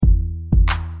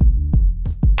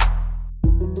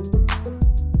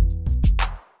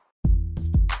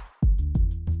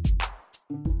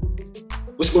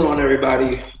going on,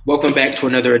 everybody? Welcome back to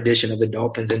another edition of the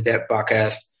Dolphins in Depth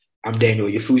podcast. I'm Daniel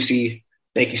Yafusi.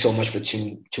 Thank you so much for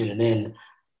tuning in.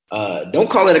 Don't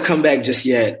call it a comeback just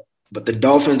yet, but the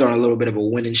Dolphins are on a little bit of a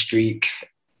winning streak.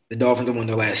 The Dolphins have won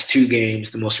their last two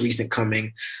games, the most recent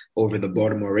coming over the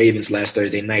Baltimore Ravens last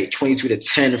Thursday night,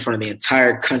 22-10 in front of the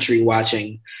entire country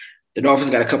watching. The Dolphins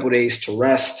got a couple days to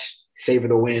rest, savor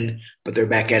the win, but they're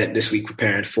back at it this week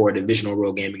preparing for a divisional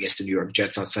road game against the New York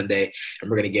Jets on Sunday, and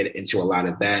we're going to get into a lot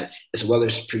of that, as well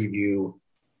as preview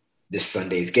this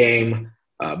Sunday's game.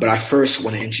 But I first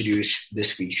want to introduce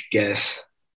this week's guest.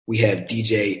 We have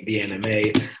DJ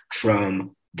BNMA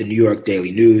from the New York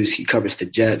Daily News. He covers the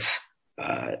Jets.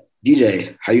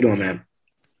 DJ, how you doing, man?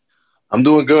 I'm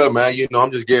doing good, man.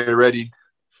 I'm just getting ready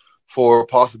for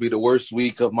possibly the worst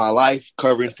week of my life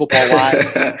covering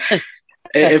football-wise.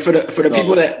 And for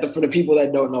the people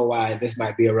that don't know why this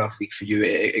might be a rough week for you,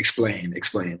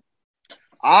 explain.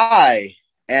 I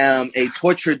am a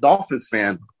tortured Dolphins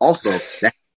fan also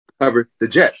that covered the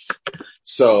Jets.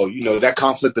 So, that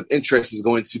conflict of interest is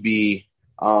going to be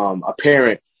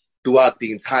apparent throughout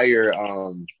the entire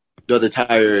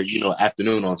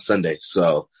afternoon on Sunday.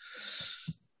 So,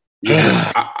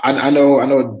 yeah, I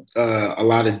know a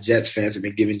lot of Jets fans have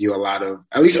been giving you a lot of,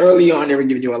 at least early on, they were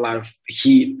giving you a lot of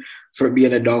heat for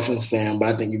being a Dolphins fan, but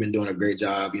I think you've been doing a great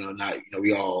job.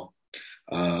 We all,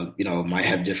 might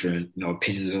have different,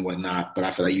 opinions and whatnot, but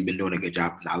I feel like you've been doing a good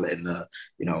job of not letting the,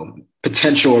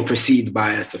 potential or perceived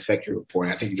bias affect your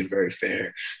reporting. I think you've been very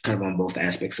fair, kind of on both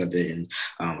aspects of it, and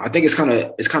I think it's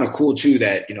kind of cool too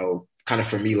that kind of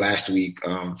for me last week,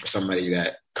 for somebody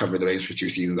that covered the Ravens for 2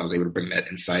 seasons, I was able to bring that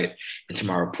insight into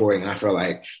my reporting. And I feel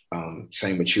like,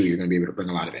 same with you, you're going to be able to bring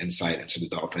a lot of insight into the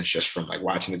Dolphins just from like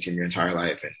watching the team your entire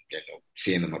life and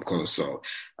seeing them up close. So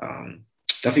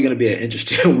definitely going to be an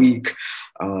interesting week.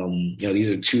 These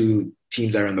are two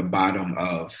teams that are in the bottom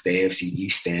of the AFC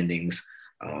East standings.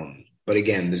 But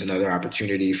again, there's another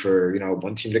opportunity for,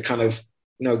 one team to kind of,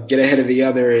 get ahead of the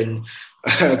other and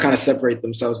kind of separate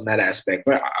themselves in that aspect.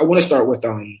 But I want to start with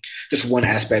just one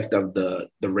aspect of the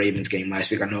Ravens game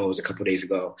last week. I know it was a couple of days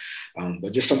ago,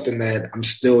 but just something that I'm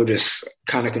still just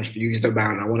kind of confused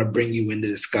about, and I want to bring you in to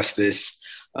discuss this,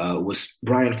 was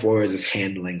Brian Flores'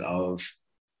 handling of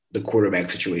the quarterback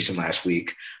situation last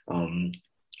week.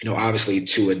 Obviously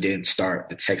Tua didn't start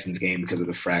the Texans game because of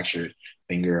the fractured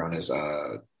finger on his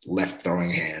left throwing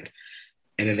hand.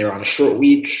 And then they're on a short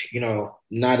week,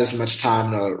 not as much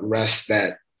time to rest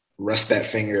that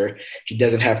finger. He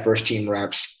doesn't have first team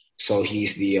reps, so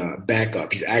he's the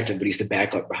backup. He's active, but he's the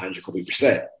backup behind Jacoby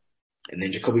Brissett. And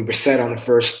then Jacoby Brissett on the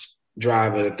first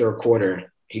drive of the third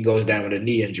quarter, he goes down with a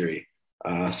knee injury.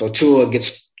 So Tua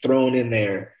gets thrown in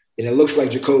there, and it looks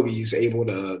like Jacoby's able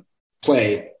to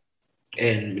play.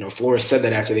 And, Flores said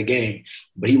that after the game,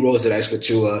 but he rolls the dice with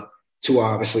Tua. Tua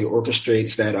obviously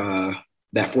orchestrates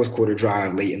that fourth quarter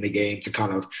drive late in the game to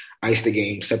kind of ice the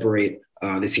game, separate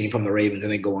the team from the Ravens,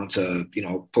 and then go on to,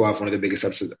 pull off one of the biggest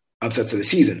upsets of the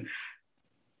season.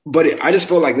 But I just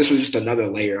feel like this was just another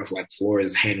layer of like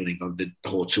Flores' handling of the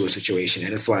whole Tua situation.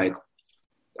 And it's like,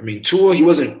 Tua, he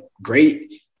wasn't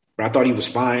great, but I thought he was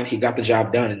fine. He got the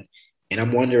job done. And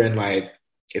I'm wondering, like,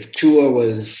 if Tua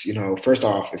was, first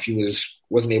off, if he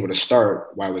wasn't able to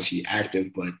start, why was he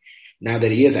active? But now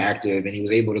that he is active and he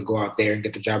was able to go out there and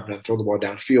get the job done, throw the ball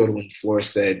downfield when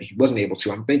Flores said he wasn't able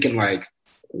to, I'm thinking, like,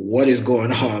 what is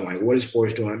going on? Like, what is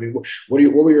Flores doing? What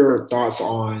were your thoughts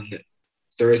on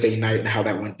Thursday night and how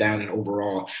that went down, and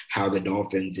overall how the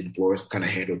Dolphins and Flores kind of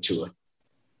handled Tua?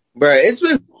 Bro, it's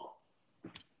been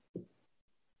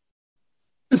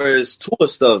Tua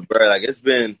stuff, bro. Like, it's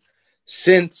been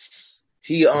since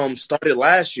he started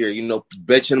last year,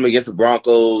 benching him against the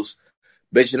Broncos,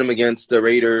 benching him against the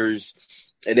Raiders,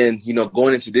 and then,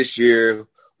 going into this year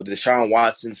with the Deshaun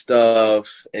Watson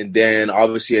stuff, and then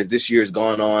obviously as this year has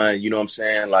gone on,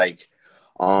 like,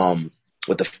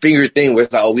 with the finger thing where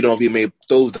it's like, we don't know if he made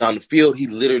throws down the field. He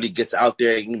literally gets out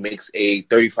there and he makes a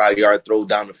 35-yard throw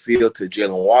down the field to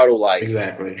Jalen Waddle. Like,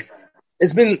 exactly.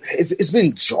 It's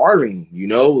been jarring,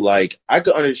 like, I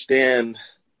could understand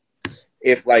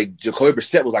if like Jacoby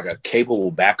Brissett was like a capable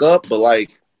backup, but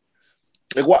like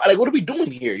what are we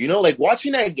doing here? Like,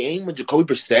 watching that game with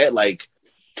Jacoby Brissett, like,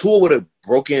 Tua would have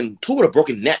broken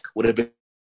neck would have been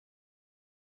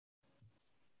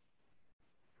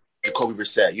Jacoby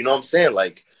Brissett. You know what I'm saying?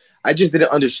 Like, I just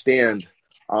didn't understand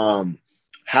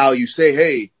how you say,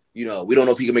 hey, we don't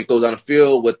know if he can make those on the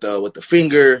field with the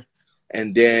finger,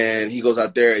 and then he goes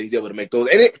out there and he's able to make those.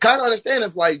 And it kind of understand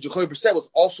if like Jacoby Brissett was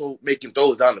also making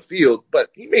throws down the field, but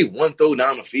he made one throw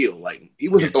down the field. Like, he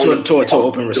wasn't throwing to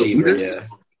open receiver. Yeah.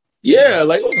 Yeah,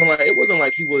 like it wasn't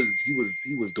like he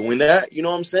was doing that. You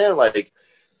know what I'm saying? Like,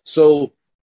 so,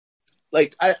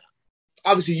 like I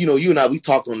obviously, you and I, we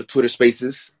talked on the Twitter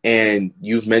Spaces, and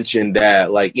you've mentioned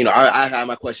that, like, I had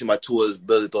my question about Tua's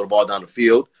ability to throw the ball down the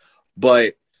field,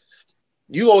 but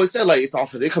you always said, like, it's the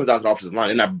offense. It comes down to the offensive line.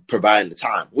 They're not providing the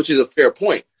time, which is a fair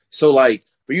point. So, like,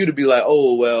 for you to be like,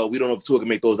 oh, well, we don't know if Tua can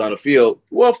make those down the field.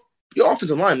 Well, your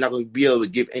offensive line is not going to be able to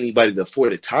give anybody the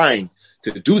afforded time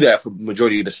to do that for the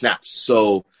majority of the snaps.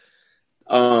 So,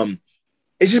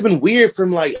 it's just been weird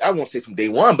from, like, I won't say from day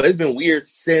one, but it's been weird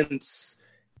since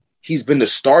he's been the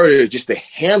starter, just the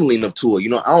handling of Tua. I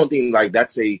don't think, like,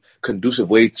 that's a conducive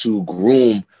way to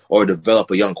groom or develop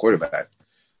a young quarterback.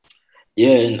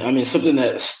 Yeah, and I mean, something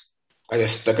that I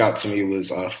guess stuck out to me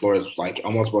was Flores, like,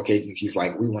 on multiple occasions, he's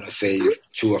like, we want to save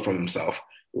Tua from himself.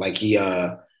 Like,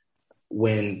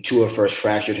 when Tua first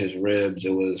fractured his ribs,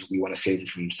 it was, we want to save him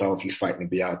from himself. He's fighting to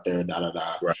be out there,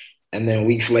 da-da-da. Right. And then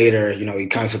weeks later, he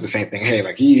kind of said the same thing. Hey,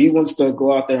 like, he wants to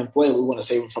go out there and play. We want to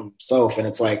save him from himself. And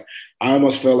it's like, I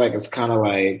almost feel like it's kind of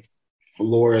like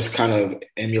Flores kind of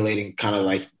emulating kind of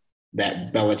like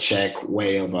that Belichick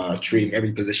way of treating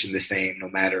every position the same, no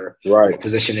matter what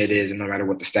position it is and no matter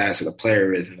what the status of the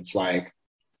player is. And it's like,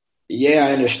 yeah,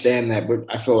 I understand that, but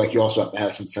I feel like you also have to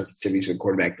have some sensitivity to the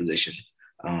quarterback position.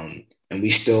 And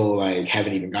we still, like,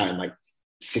 haven't even gotten, like,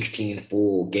 16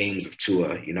 full games of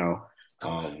Tua,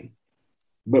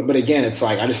 But again, it's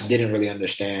like I just didn't really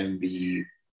understand the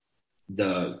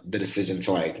decision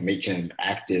to, like, make him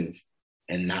active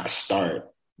and not start.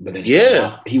 But then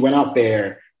he went out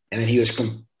there and then he was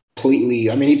completely.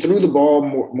 I mean, he threw the ball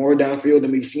more downfield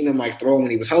than we've seen him, like, throw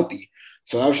when he was healthy.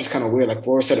 So that was just kind of weird. Like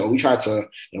Flores said, we tried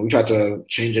to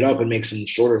change it up and make some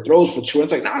shorter throws for Tua.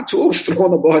 It's like, nah, Tua was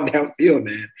throwing the ball downfield,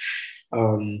 man.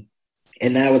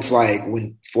 And now it's like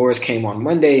when Flores came on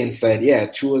Monday and said, yeah,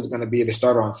 Tua's going to be the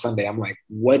starter on Sunday. I'm like,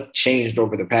 what changed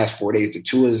over the past 4 days? Did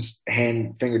Tua's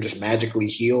finger just magically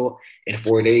heal in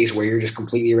 4 days where you're just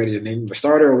completely ready to name him the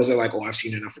starter? Or was it like, I've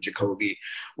seen enough of Jacoby.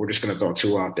 We're just going to throw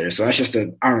Tua out there. So that's just I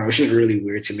don't know. It's just really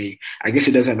weird to me. I guess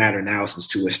it doesn't matter now since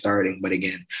Tua's starting. But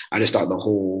again, I just thought the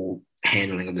whole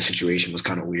handling of the situation was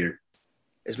kind of weird.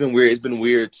 It's been weird. It's been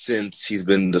weird since he's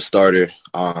been the starter.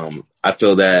 I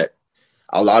feel that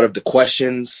a lot of the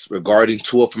questions regarding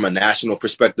Tua from a national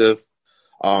perspective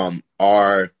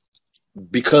are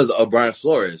because of Brian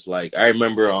Flores. Like, I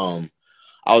remember I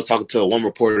was talking to one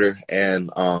reporter, and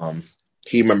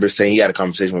he remembers saying he had a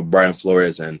conversation with Brian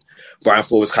Flores, and Brian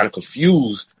Flores was kind of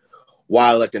confused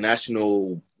why, like, the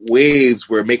national waves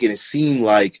were making it seem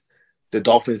like the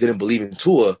Dolphins didn't believe in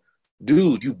Tua.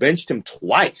 Dude, you benched him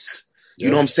twice. You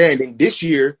know what I'm saying? And this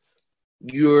year,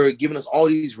 you're giving us all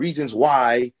these reasons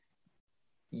why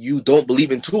you don't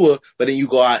believe in Tua, but then you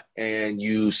go out and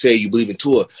you say you believe in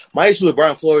Tua. My issue with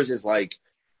Brian Flores is like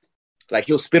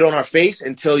he'll spit on our face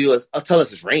and tell us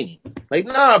it's raining. Like,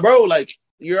 nah, bro, like,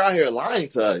 you're out here lying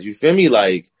to us. You feel me?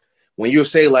 Like, when you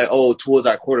say, like, oh, Tua's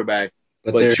our quarterback,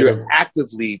 but you're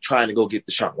actively trying to go get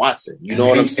Deshaun Watson. You know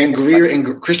what I'm saying?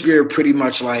 And Chris Grier pretty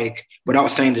much, like,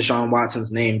 without saying Deshaun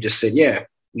Watson's name, just said, yeah,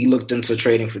 we looked into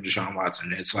trading for Deshaun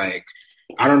Watson. It's like,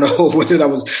 I don't know whether that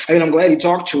was – I mean, I'm glad he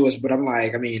talked to us, but I'm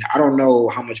like, I mean, I don't know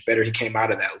how much better he came out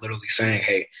of that, literally saying,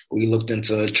 hey, we looked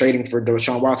into trading for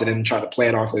Deshaun Watson and try to play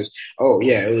it off as, oh,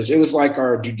 yeah, it was like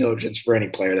our due diligence for any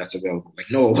player that's available. Like,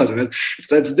 no, it wasn't.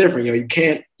 That's different. You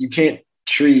can't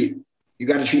treat – you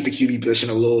got to treat the QB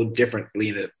position a little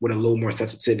differently with a little more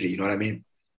sensitivity. You know what I mean?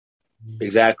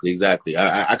 Exactly.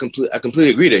 I completely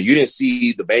agree that you didn't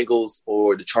see the Bengals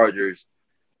or the Chargers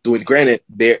doing. Granted,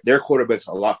 their quarterbacks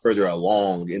are a lot further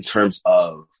along in terms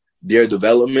of their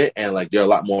development, and, like, they're a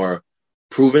lot more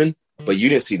proven. But you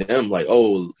didn't see them like,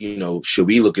 oh, should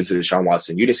we look into Deshaun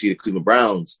Watson? You didn't see the Cleveland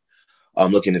Browns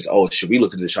looking into, oh, should we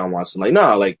look into Deshaun Watson? Like,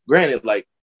 nah, like, granted, like,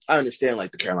 I understand,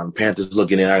 like, the Carolina Panthers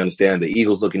looking in. I understand the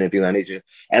Eagles looking at things like that nature.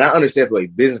 And I understand from a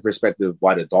business perspective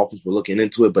why the Dolphins were looking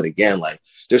into it. But again, like,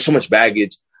 there's so much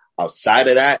baggage outside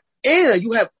of that. And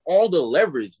you have all the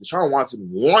leverage. Deshaun Watson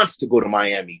wants to go to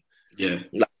Miami. Yeah.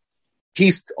 Like,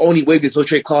 he's only waived this no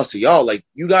trade clause to y'all. Like,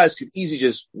 you guys could easily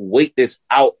just wait this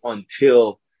out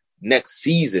until next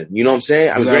season. You know what I'm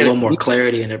saying? We got a little more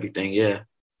clarity and everything. Yeah.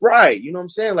 Right. You know what I'm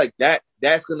saying? Like,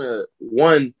 that's going to,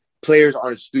 one, players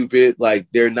aren't stupid. Like,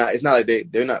 they're not, it's not like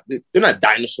they're not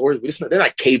dinosaurs. They're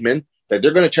not cavemen. Like,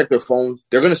 they're going to check their phones.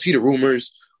 They're going to see the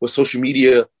rumors with social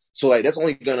media. So, like, that's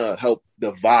only going to help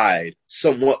divide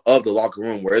somewhat of the locker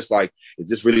room where it's like, is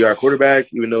this really our quarterback?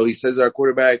 Even though he says our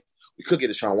quarterback, we could get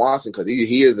Deshaun Watson because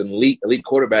he is an elite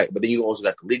quarterback. But then you also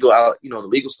got the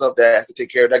legal stuff that has to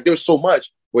take care of. Like, there's so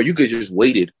much where you could just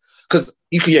waited because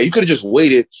you could have just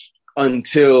waited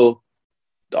until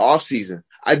the offseason.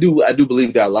 I do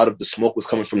believe that a lot of the smoke was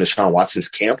coming from Deshaun Watson's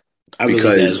camp. I believe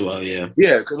that as well, yeah.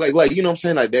 Yeah, because like you know what I'm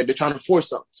saying? Like they're trying to force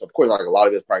something. So of course, like a lot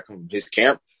of it probably comes from his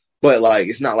camp. But like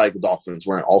it's not like the Dolphins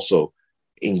weren't also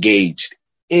engaged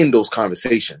in those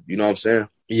conversations. You know what I'm saying?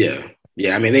 Yeah.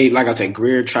 Yeah, I mean, they, like I said,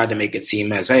 Greer tried to make it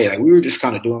seem as, hey, like we were just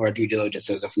kind of doing our due diligence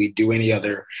as if we do any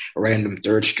other random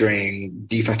third string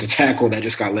defensive tackle that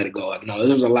just got let go. Like, no,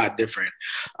 this was a lot different.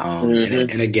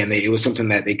 And again, it was something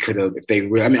that they could have, if they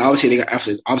really, I mean, obviously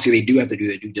they do have to do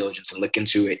their due diligence and look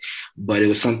into it, but it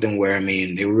was something where, I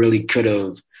mean, they really could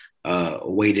have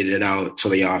waited it out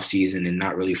till the off season and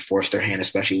not really forced their hand,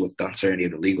 especially with the uncertainty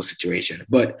of the legal situation.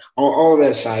 But all of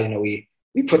that aside, you know, we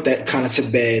put that kind of to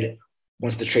bed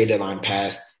once the trade deadline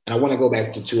passed. And I want to go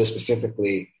back to Tua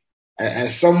specifically.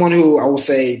 As someone who I will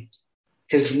say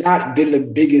has not been the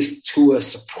biggest Tua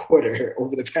supporter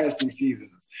over the past 2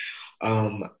 seasons.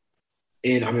 And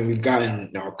I mean, we've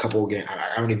gotten a couple of games.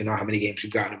 I don't even know how many games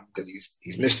we've gotten because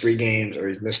he's missed 3 games or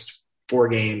he's missed 4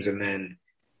 games and then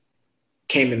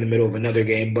came in the middle of another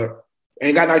game,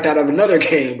 and got knocked out of another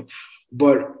game.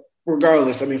 But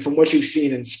regardless, I mean, from what you've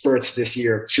seen in spurts this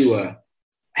year of Tua,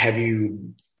 have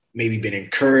you maybe been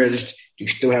encouraged? Do you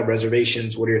still have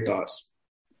reservations? What are your thoughts?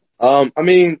 I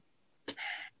mean,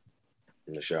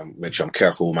 make sure I'm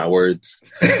careful with my words.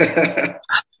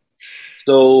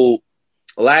 So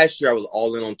last year I was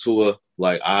all in on Tua.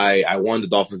 Like I wanted the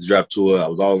Dolphins to draft Tua. I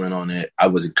was all in on it. I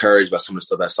was encouraged by some of the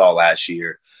stuff I saw last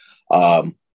year.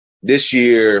 This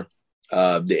year,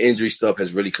 the injury stuff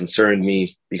has really concerned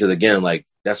me because again, like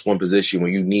that's one position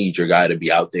where you need your guy to be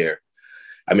out there.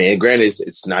 I mean, and granted,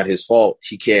 it's not his fault.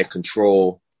 He can't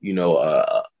control, you know,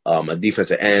 a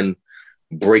defensive end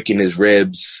breaking his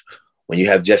ribs when you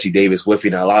have Jesse Davis with you.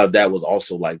 And a lot of that was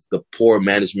also like the poor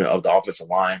management of the offensive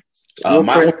line.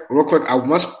 Real quick, I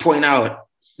must point out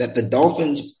that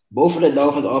both of the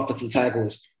Dolphins offensive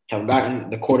tackles have gotten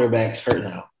the quarterbacks hurt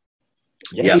now.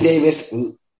 Jesse Davis,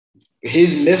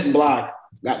 his missed block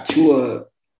got Tua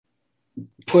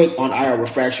put on IR with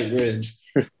fractured ribs.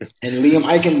 And Liam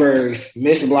Eichenberg's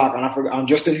missed block on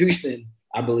Justin Houston,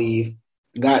 I believe,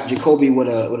 got Jacoby with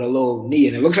a little knee.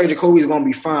 And it looks like Jacoby's going to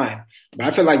be fine. But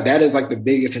I feel like that is like the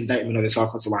biggest indictment of this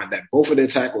offensive line, that both of their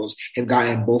tackles have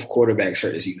gotten both quarterbacks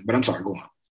hurt this season. But I'm sorry, go on.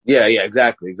 Yeah,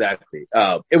 exactly.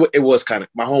 It was kind of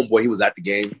 – my homeboy, he was at the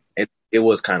game. And it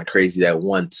was kind of crazy that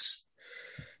once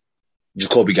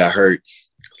Jacoby got hurt,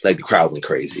 like the crowd went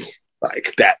crazy.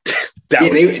 Like that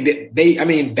I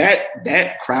mean,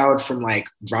 that crowd from like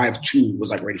drive 2 was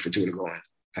like ready for Tua to go in.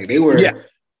 Like they were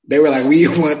like, we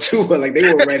want Tua. Like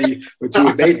they were ready for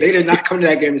Tua. They did not come to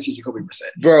that game to see Jacoby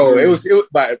Brissett. Bro, it was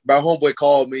my homeboy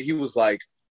called me. He was like,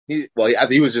 I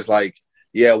think he was just like,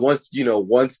 yeah, once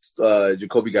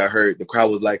Jacoby got hurt, the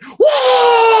crowd was like,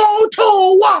 whoa,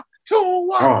 Tua.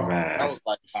 Oh man! I was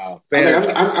like, wow.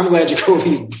 I'm glad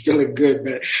Jacoby's feeling good,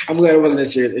 but I'm glad it wasn't a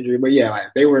serious injury. But yeah, like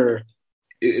there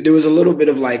was a little bit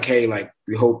of like, hey, like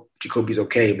we hope Jacoby's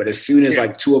okay. But as soon as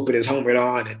like Tua put his helmet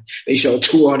on and they showed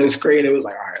Tua on his screen, it was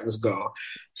like, all right, let's go.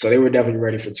 So they were definitely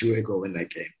ready for Tua to go in that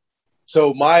game.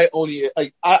 So my only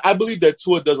I believe that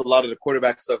Tua does a lot of the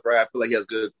quarterback stuff, right? I feel like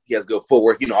he has good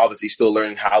footwork. You know, obviously still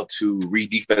learning how to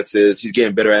read defenses. He's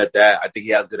getting better at that. I think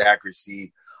he has good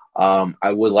accuracy.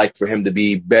 I would like for him to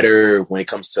be better when it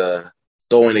comes to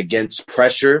throwing against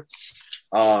pressure.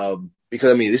 Because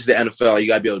I mean, this is the NFL. You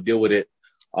gotta be able to deal with it.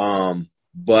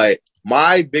 But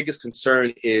my biggest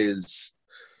concern is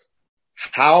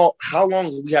how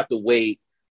long do we have to wait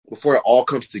before it all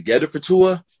comes together for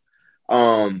Tua?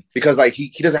 Because like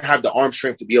he doesn't have the arm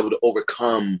strength to be able to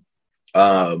overcome,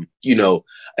 and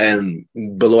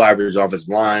below average offensive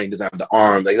line, doesn't have the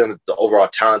arm, like doesn't have the overall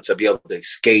talent to be able to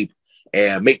escape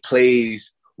and make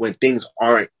plays when things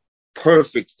aren't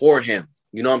perfect for him.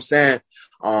 You know what I'm saying?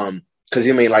 Because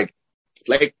I mean, like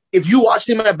if you watched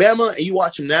him at Bama and you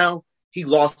watch him now, he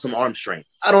lost some arm strength.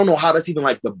 I don't know how that's even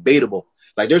like debatable.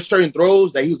 Like there's certain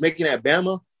throws that he was making at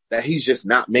Bama that he's just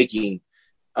not making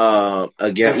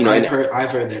again. You know,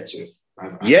 I've heard that too.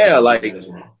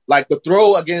 Like the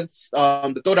throw against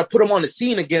the throw that put him on the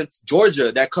scene against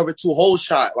Georgia that covered 2 hole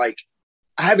shot. Like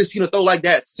I haven't seen a throw like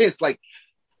that since. Like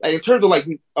in terms of like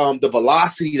the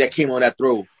velocity that came on that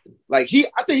throw, like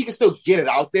I think he can still get it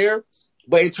out there,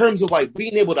 but in terms of like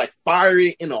being able to like fire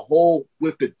it in a hole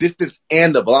with the distance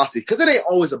and the velocity, because it ain't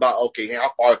always about okay,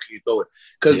 how far can you throw it?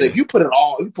 Because if you put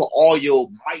all your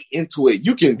might into it,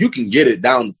 you can get it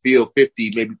down the field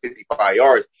 50, maybe 55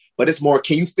 yards. But it's more,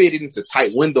 can you fit it into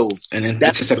tight windows? And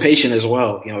anticipation as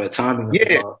well, you know, the timing.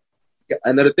 Yeah.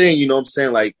 Another thing, you know what I'm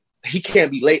saying? Like, he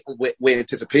can't be late with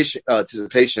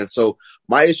anticipation. So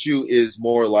my issue is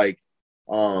more like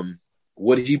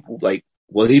would he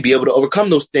will he be able to overcome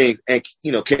those things? And,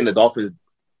 can the Dolphins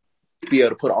be able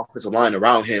to put an offensive line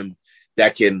around him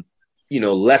that can,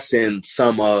 lessen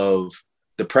some of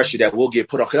the pressure that will get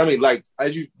put on? Because, I mean,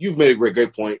 as you've made a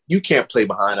great point. You can't play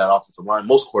behind that offensive line.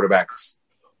 Most quarterbacks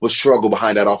will struggle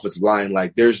behind that offensive line.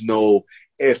 Like, there's no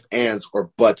ifs, ands, or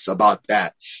buts about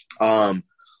that.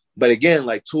 But again,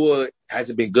 Tua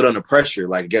hasn't been good under pressure.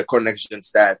 Again, according to Next Gen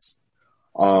Stats,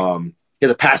 he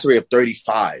has a pass rate of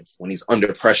 35 when he's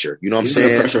under pressure. You know what I'm saying?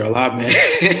 Under pressure a lot, man.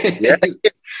 Yeah,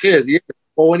 he is.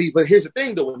 But here's the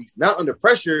thing, though. When he's not under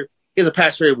pressure, he has a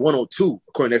pass rate of 102,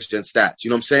 according to Next Gen Stats.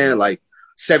 You know what I'm saying?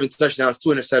 7 touchdowns, 2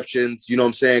 interceptions. You know what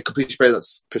I'm saying? Complete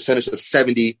percentage of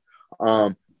 70.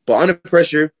 But under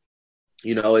pressure,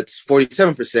 it's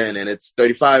 47% and it's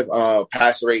 35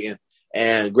 passer rating.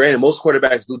 And granted, most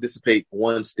quarterbacks do dissipate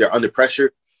once they're under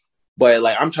pressure. But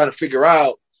I'm trying to figure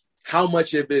out how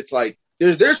much of it's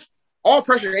there's all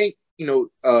pressure ain't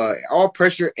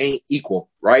equal,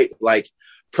 right?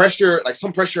 Pressure,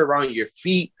 some pressure around your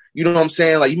feet. You know what I'm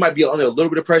saying? You might be under a little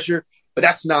bit of pressure, but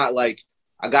that's not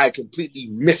a guy completely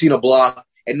missing a block.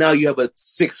 And now you have a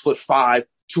 6'5",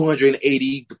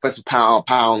 280 defensive pound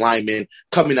lineman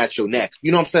coming at your neck.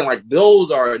 You know what I'm saying?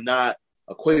 Those are not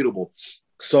equatable.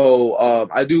 So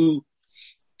I do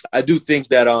think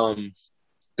that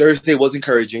Thursday was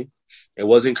encouraging. It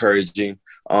was encouraging.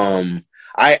 Here's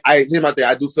my thing.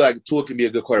 I do feel like Tua can be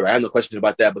a good quarterback. I have no question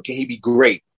about that. But can he be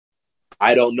great?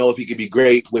 I don't know if he can be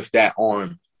great with that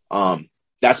arm.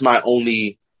 That's my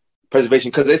only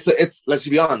preservation, because it's let's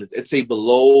be honest, it's a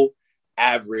below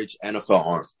average NFL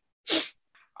arm.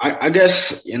 I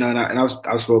guess, and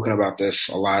I've spoken about this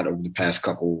a lot over the past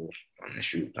couple.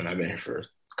 And I've been here for a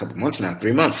couple months now,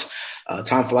 3 months.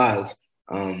 Time flies.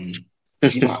 I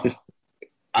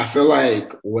feel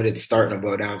like what it's starting to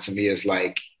boil down to me is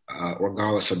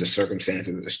regardless of the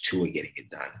circumstances, it's Tua getting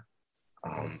it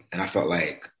done. And I felt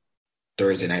like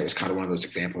Thursday night was kind of one of those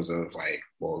examples of it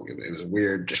was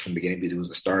weird just from the beginning because it was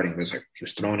the starting. It was he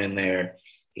was thrown in there.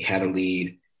 He had a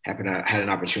lead, had an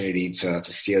opportunity to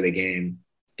seal the game.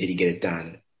 Did he get it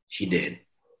done? He did.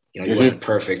 He wasn't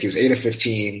perfect. He was 8 of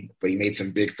 15, but he made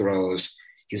some big throws.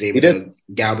 He was able to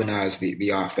galvanize the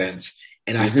offense.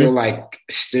 And I feel like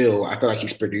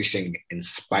he's producing in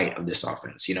spite of this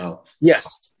offense,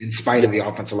 Yes. In spite of the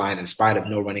offensive line, in spite of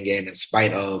no running game, in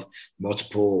spite of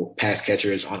multiple pass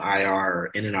catchers on IR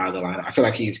or in and out of the line. I feel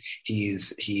like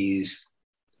he's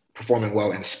performing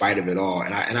well in spite of it all.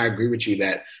 And I agree with you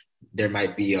that there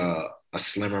might be a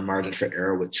slimmer margin for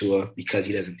error with Tua because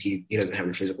he doesn't have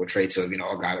the physical traits of, a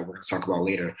guy that we're going to talk about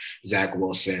later, Zach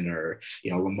Wilson or,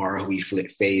 Lamar, who he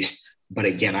faced. But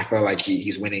again, I feel like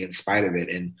he's winning in spite of it.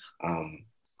 And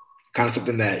kind of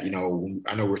something that, I know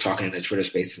we were talking in the Twitter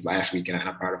spaces last week and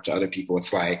I brought up to other people.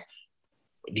 It's do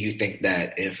you think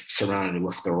that if surrounded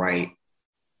with the right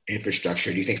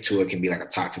infrastructure, do you think Tua can be a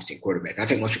top 15 quarterback? And I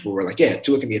think most people were yeah,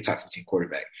 Tua can be a top 15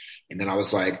 quarterback. And then I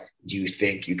was do you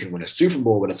think you can win a Super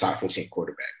Bowl with a top 15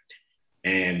 quarterback?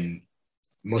 And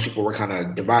most people were kind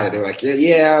of divided. They were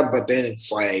yeah, but then it's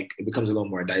it becomes a little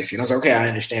more dicey. And I was okay, I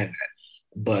understand that.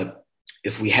 But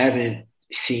if we haven't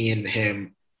seen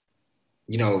him,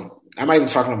 I'm not even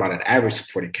talking about an average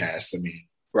supporting cast. I mean,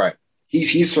 right.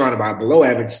 He's surrounded by a below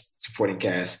average supporting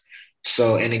cast.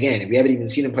 So, and again, we haven't even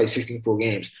seen him play 16 full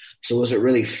games. So is it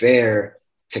really fair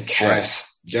to cast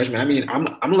judgment? I mean,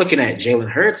 I'm looking at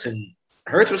Jalen Hurts, and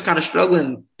Hurts was kind of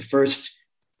struggling the first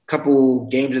couple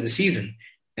games of the season.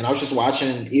 And I was just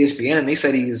watching ESPN, and they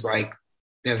said he was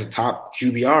has a top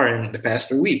QBR in the past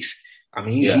 3 weeks. I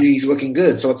mean, he's looking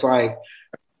good. So it's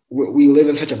we live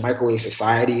in such a microwave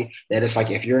society that it's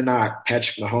if you're not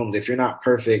Patrick Mahomes, if you're not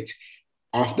perfect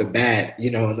off the bat,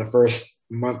 in the first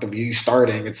month of you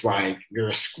starting, it's you're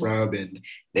a scrub and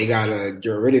they got to get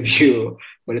rid of you.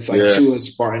 But it's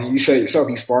Tua's far. And you said yourself,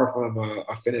 he's far from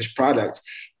a finished product.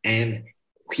 And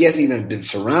he hasn't even been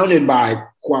surrounded by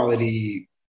quality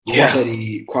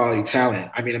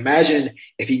talent. I mean, imagine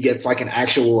if he gets an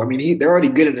actual – I mean, they're already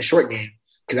good in the short game,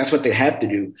 because that's what they have to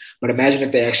do. But imagine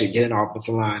if they actually get an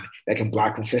offensive line that can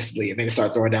block consistently and they can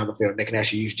start throwing down the field and they can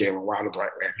actually use Jalen Waddle the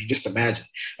right way. I mean, just imagine.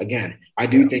 Again, I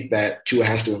do think that Tua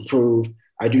has to improve.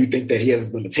 I do think that he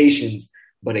has limitations.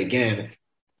 But again,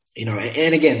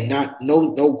 and again,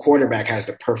 no quarterback has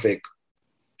the perfect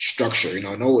structure.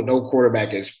 No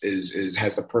quarterback is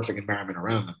has the perfect environment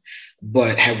around them.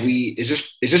 But is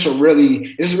this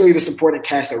really the supporting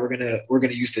cast that we're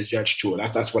gonna use to judge Tua?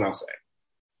 That's what I'll say.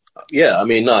 Yeah, I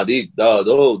mean,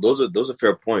 those are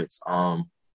fair points.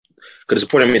 Because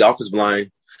supporting the offensive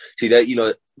line, see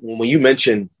that when you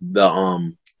mentioned the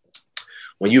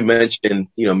when you mentioned,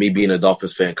 me being a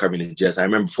Dolphins fan covering the Jets, I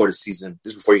remember before the season,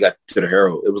 just before you got to the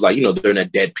Herald, it was like, during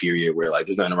that dead period where like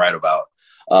there's nothing to write about.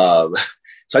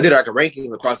 So I did like a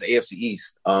ranking across the AFC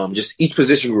East, just each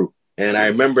position group. And I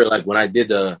remember like when I did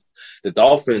the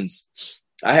Dolphins,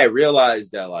 I had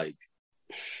realized that like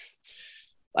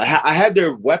I had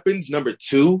their weapons number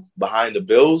 2 behind the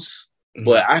Bills,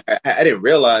 but I didn't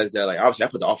realize that like obviously I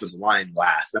put the offensive line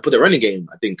last. I put the running game,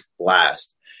 I think,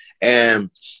 last. And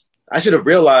I should have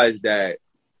realized that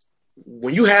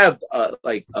when you have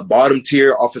like a bottom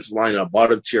tier offensive line and a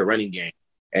bottom tier running game,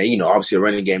 and obviously a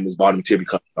running game is bottom tier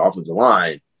because of the offensive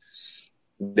line,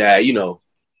 that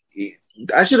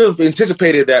I should have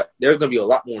anticipated that there's going to be a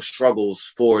lot more struggles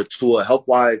for Tua health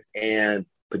wise and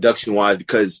production wise,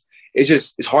 because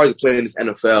it's hard to play in this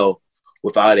NFL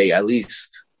without at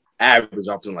least average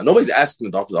offensive line. Nobody's asking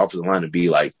the Dolphins offensive line to be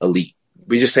like elite.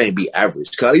 We're just saying be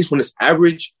average, because at least when it's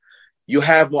average, you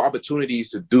have more opportunities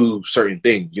to do certain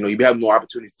things. You have more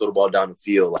opportunities to throw the ball down the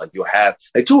field. Like you'll have,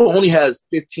 like Tua only has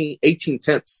 15, 18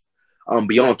 attempts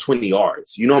beyond 20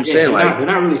 yards. You know what I'm saying?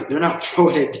 They're not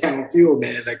throwing it downfield,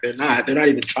 man. Like they're not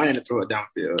even trying to throw it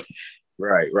downfield.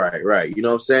 Right. You know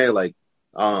what I'm saying? Like,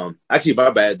 actually,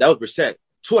 my bad. That was Brissett.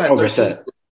 Tua had 13. Brissett.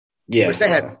 Yeah.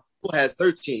 Tua has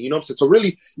 13. You know what I'm saying? So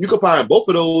really, you combine both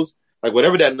of those, like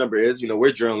whatever that number is.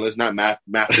 We're journalists, not math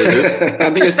wizards.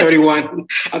 I think it's 31.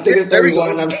 There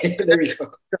we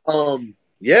go.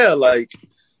 Yeah, like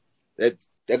that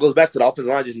goes back to the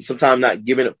offensive line, just sometimes not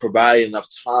providing enough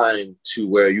time to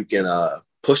where you can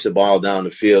push the ball down the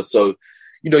field. So,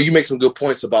 you make some good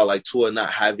points about like Tua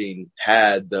not having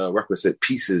had the requisite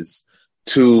pieces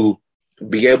to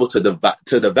be able to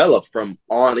develop from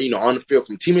on the field,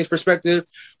 from teammates' perspective,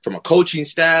 from a coaching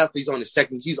staff. He's on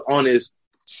his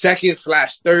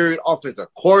second/third offensive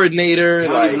coordinator.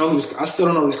 I still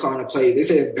don't know who's calling the plays. They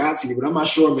say it's Gotti, but I'm not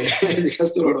sure, man. I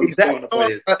still don't know who's calling the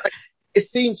plays. It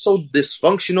seems so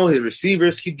dysfunctional. His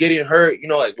receivers keep getting hurt.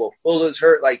 Fuller's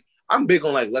hurt. Like, I'm big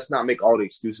on, like, let's not make all the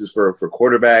excuses for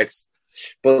quarterbacks.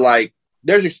 But, like,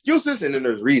 there's excuses and then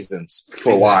there's reasons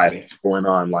for why going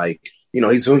on. Like,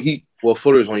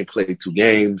 Fuller's only played 2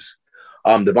 games.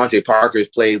 Devontae Parker's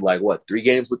played, 3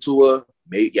 games with Tua?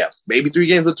 Maybe 3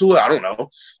 games with Tua. I don't know.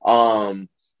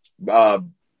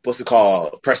 What's it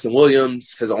called? Preston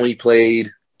Williams has only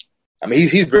played. I mean,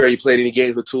 he's barely played any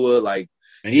games with Tua.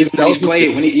 And even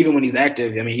when he's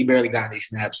active, I mean, he barely got any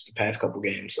snaps the past couple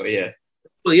games. So yeah.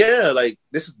 Well, yeah,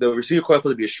 the receiver core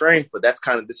supposed to be a strength, but that's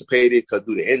kind of dissipated because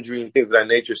due to injury and things of that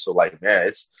nature. So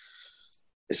it's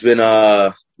been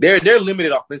they're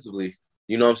limited offensively.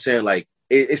 You know what I'm saying? Like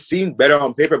it seemed better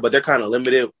on paper, but they're kind of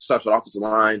limited. Starts with offensive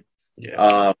line,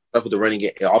 stuff with the running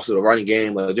game, also the running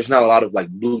game. There's not a lot of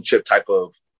blue chip type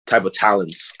of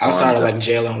talents outside of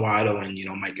Jalen Waddle and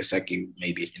Mike Gesicki,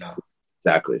 maybe.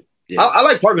 Exactly. Yeah. I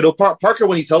like Parker though. Parker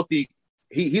when he's healthy,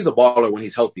 he's a baller when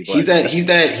he's healthy. But he's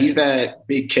that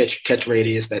big catch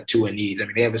radius that Tua needs. I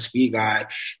mean, they have a speed guy,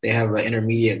 they have an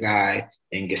intermediate guy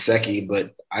in Gesicki,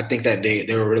 but I think that they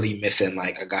were really missing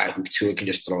a guy who Tua can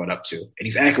just throw it up to, and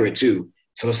he's accurate too.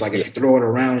 So it's if you throw it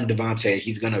around Devontae,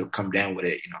 he's gonna come down with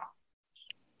it,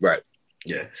 Right.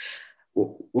 Yeah.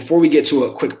 Well, before we get to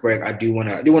a quick break, I do want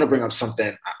to bring up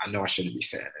something. I know I shouldn't be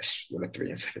saying this with a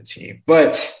 3-17,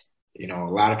 but a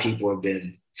lot of people have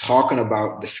been talking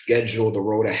about the schedule, the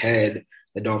road ahead.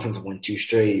 The Dolphins have won 2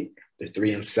 straight. They're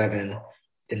 3-7.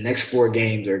 The next 4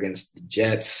 games are against the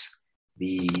Jets,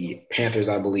 the Panthers,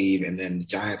 I believe, and then the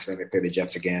Giants. And then they play the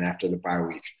Jets again after the bye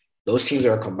week. Those teams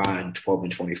are combined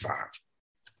 12-25.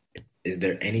 Is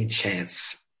there any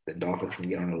chance the Dolphins can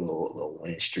get on a little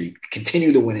winning streak,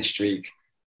 continue the winning streak,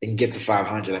 and get to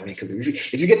 500? I mean, because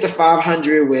if you get to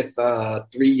 500 with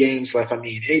 3 games left, I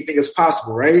mean, anything is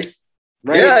possible, right?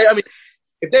 Yeah, I mean,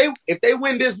 if they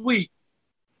win this week,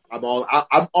 I'm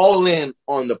all in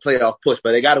on the playoff push,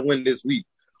 but they got to win this week.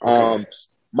 Okay.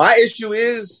 My issue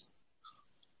is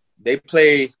they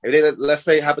play. Let's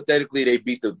say hypothetically they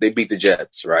beat the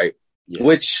Jets, right? Yeah.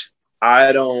 Which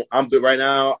I don't. Right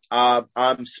now.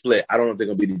 I'm split. I don't know if they're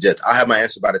gonna beat the Jets. I'll have my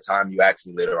answer by the time you ask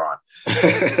me later on.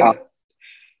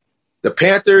 The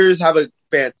Panthers have a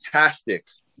fantastic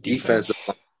defensive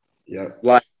line. Yeah.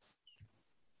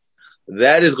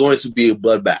 That is going to be a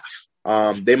bloodbath.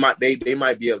 They'll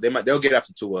get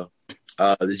after Tua.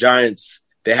 The Giants,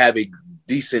 they have a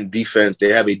decent defense.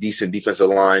 They have a decent defensive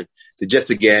line. The Jets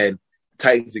again,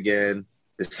 Titans again,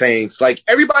 the Saints.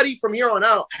 Everybody from here on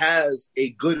out has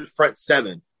a good front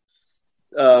 7.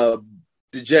 The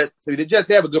Jets,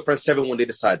 they have a good front 7 when they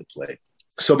decide to play.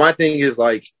 So my thing is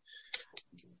if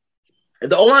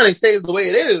the O-line stays the way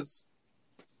it is,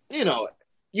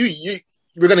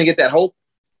 we're gonna get that hope.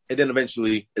 and then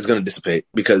eventually it's going to dissipate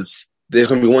because there's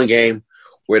going to be one game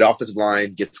where the offensive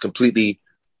line gets completely,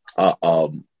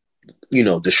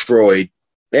 destroyed,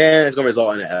 and it's going to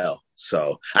result in an L.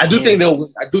 So I do think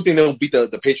they'll beat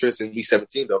the Patriots in Week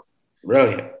 17, though.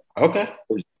 Really? Okay.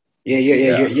 Yeah.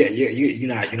 You're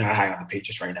not high on the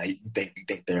Patriots right now. You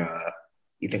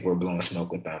think we're blowing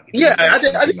smoke with them? I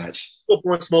think we're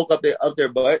blowing smoke up their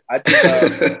butt. I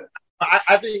think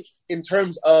I think in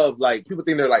terms of like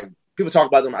people talk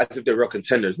about them as if they're real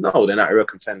contenders. No, they're not real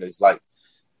contenders. Like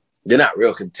they're not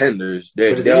real contenders.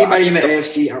 Is anybody in the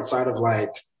AFC outside of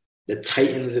like the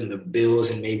Titans and the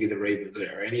Bills and maybe the Ravens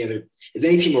or any other? Is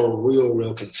any team a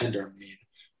real contender? I mean,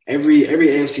 every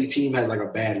AFC team has like a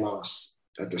bad loss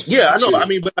at this point. Yeah, I know. I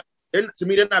mean, but to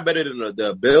me, they're not better than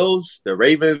the Bills, the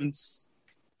Ravens.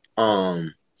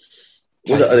 What's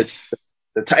the other?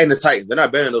 The Titans. They're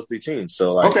not better than those three teams.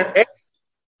 So like, okay.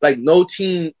 Like no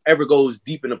team ever goes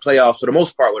deep in the playoffs for the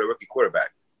most part with a rookie quarterback.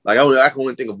 Like I can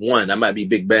only think of one. That might be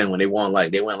Big Ben when they went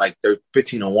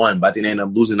 15-1, but I think they ended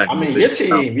up losing. Like, I mean,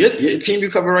 your team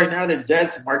you cover right now, the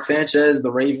Jets, Mark Sanchez,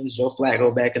 the Ravens, Joe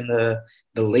Flacco back in the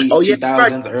late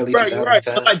 2000s, early 2010s. Right.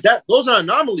 But like that, those are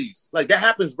anomalies. Like that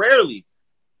happens rarely.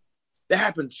 That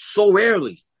happens so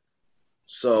rarely.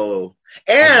 So,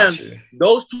 and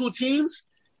those two teams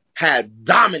had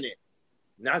dominant,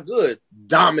 not good,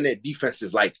 dominant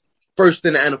defenses, like first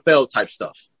in the NFL type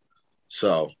stuff.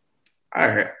 So. All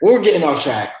right. Well, we're getting off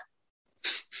track.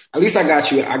 At least I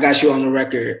got you on the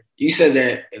record. You said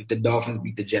that if the Dolphins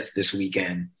beat the Jets this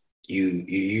weekend,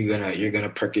 you're gonna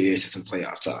perk your ears to some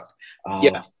playoff talk.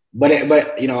 Yeah. But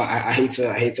I hate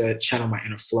to channel my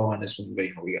inner flow on this one, but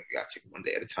we got to take it one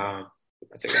day at a time.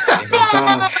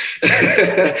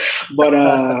 But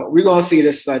we're gonna see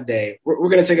this Sunday. We're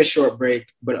gonna take a short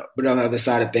break, but on the other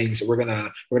side of things, we're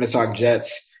gonna talk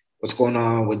Jets. What's going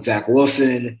on with Zach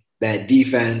Wilson, that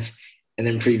defense, and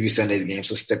then preview Sunday's game.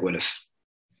 So stick with us.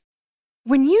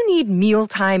 When you need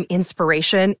mealtime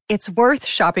inspiration, it's worth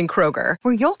shopping Kroger,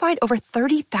 where you'll find over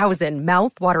 30,000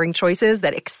 mouth-watering choices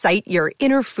that excite your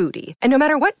inner foodie. And no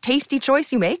matter what tasty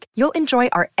choice you make, you'll enjoy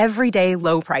our everyday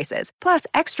low prices, plus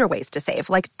extra ways to save,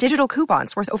 like digital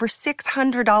coupons worth over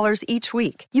 $600 each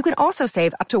week. You can also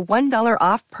save up to $1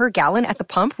 off per gallon at the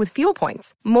pump with fuel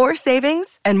points. More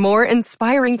savings and more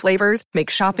inspiring flavors make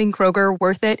shopping Kroger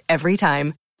worth it every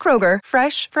time. Kroger,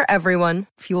 fresh for everyone.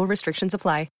 Fuel restrictions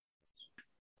apply.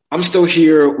 I'm still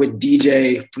here with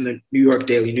DJ from the New York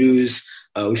Daily News.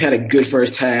 We've had a good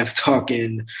first half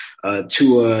talking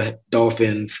Tua,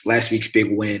 Dolphins, last week's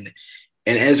big win.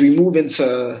 And as we move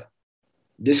into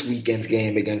this weekend's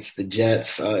game against the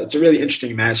Jets, it's a really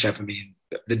interesting matchup. I mean,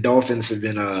 the Dolphins have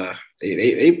been the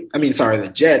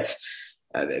Jets,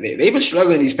 they've been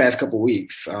struggling these past couple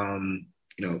weeks.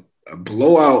 A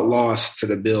blowout loss to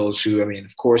the Bills, who, I mean,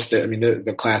 of course,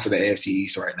 the class of the AFC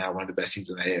East right now, one of the best teams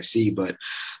in the AFC, but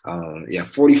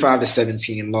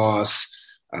 45-17 loss.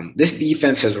 This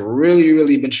defense has really,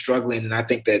 really been struggling, and I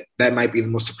think that might be the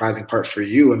most surprising part for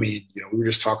you. I mean, we were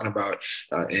just talking about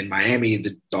in Miami,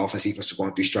 the Dolphins defense was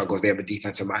going through struggles. They have a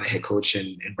defensive-minded head coach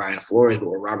in Brian Flores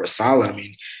or Robert Saleh. I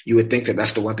mean, you would think that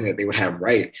that's the one thing that they would have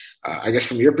right. I guess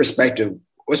from your perspective,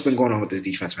 what's been going on with this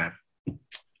defense, man?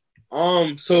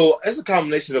 So it's a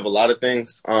combination of a lot of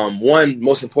things. One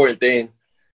most important thing,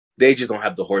 they just don't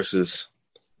have the horses.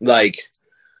 Like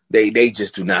they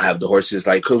just do not have the horses.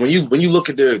 Like, cause when you look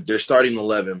at their starting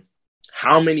 11,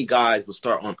 how many guys will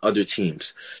start on other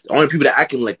teams? The only people that I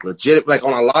can like legit, like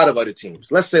on a lot of other teams.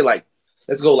 Let's say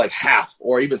let's go like half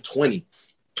or even 20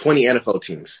 NFL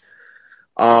teams.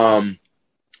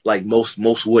 Like most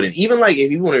wouldn't. Even like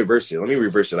if you want to reverse it, let me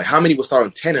reverse it. Like how many will start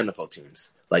on 10 NFL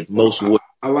teams? Like most would.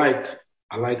 I like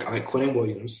Quinnen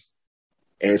Williams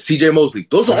and CJ Mosley.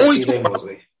 Those are only two.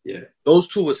 Mosley. Yeah, those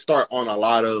two would start on a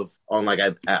lot of on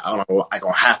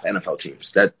half NFL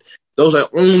teams. Those are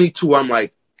only two. I'm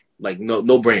like no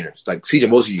brainers. Like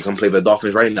CJ Mosley, you can play for the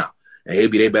Dolphins right now, and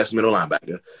he'll be their best middle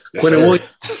linebacker. Yes,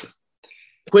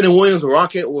 Quinnen Williams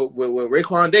with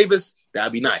Raekwon Davis,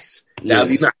 that'd be nice. That'd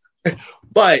be nice.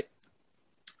 But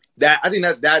I think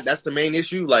that's the main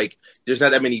issue. Like, there's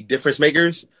not that many difference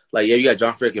makers. Like, yeah, you got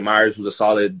John Franklin Myers, who's a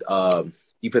solid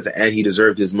defensive end. He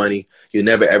deserved his money. You'll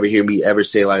never ever hear me ever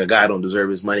say like a guy don't deserve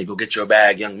his money. Go get your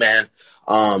bag, young man.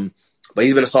 But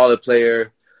he's been a solid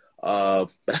player. But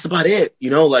that's about it.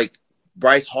 Like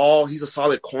Bryce Hall, he's a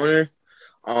solid corner.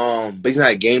 But he's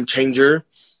not a game changer.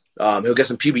 He'll get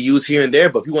some PBUs here and there,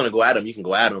 but if you want to go at him, you can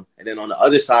go at him. And then on the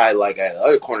other side, like at the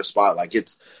other corner spot, like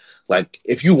it's like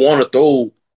if you want to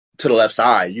throw to the left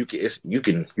side, you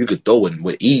could throw it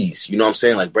with ease. You know what I'm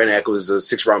saying? Like Brandon Echols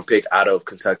is a 6th round pick out of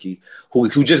Kentucky who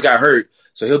just got hurt,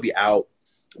 so he'll be out.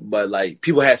 But like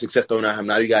people had success throwing at him.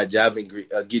 Now you got Javin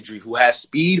Guidry, who has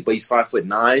speed, but he's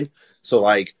 5'9". So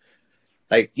like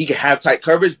he can have tight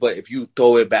coverage, but if you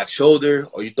throw it back shoulder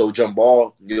or you throw jump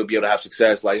ball, you'll be able to have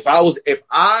success. Like if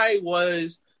I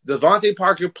was Devontae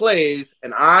Parker plays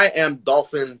and I am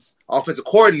Dolphins offensive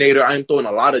coordinator, I'm throwing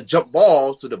a lot of jump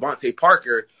balls to Devontae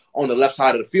Parker on the left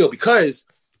side of the field because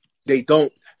they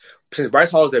don't. Since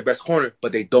Bryce Hall is their best corner,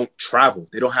 but they don't travel.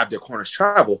 They don't have their corners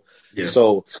travel. Yeah.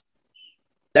 So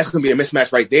that's going to be a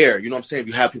mismatch right there. You know what I'm saying? If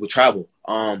you have people travel.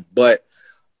 But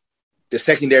the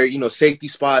secondary, safety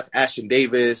spots, Ashton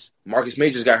Davis, Marcus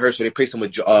Majors got hurt, so they replaced him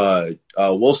with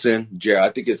Wilson. I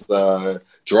think it's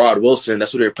Gerard Wilson.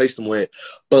 That's what they replaced him with.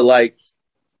 But, like,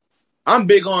 I'm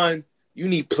big on you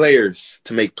need players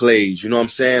to make plays. You know what I'm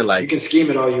saying? Like, you can scheme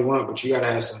it all you want, but you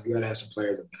gotta have some players at the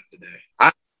end of the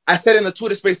day. I said in a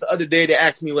Twitter space the other day, they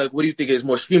asked me, like, what do you think is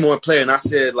more scheme or player? And I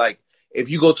said, like, if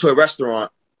you go to a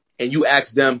restaurant and you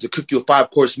ask them to cook you a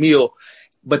 5-course meal,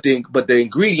 but the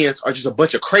ingredients are just a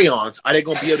bunch of crayons, are they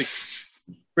going to be able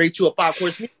to create you a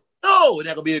 5-course meal? No, they're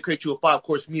not going to be able to create you a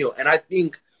 5-course meal. And I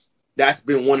think that's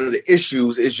been one of the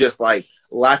issues is just, like,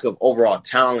 lack of overall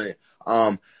talent.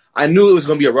 I knew it was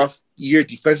going to be a rough year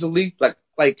defensively.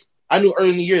 Like I knew early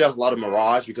in the year that was a lot of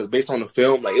mirage because based on the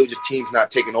film, like, it was just teams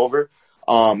not taking over.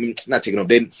 They're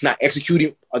not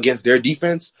executing against their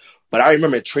defense. But I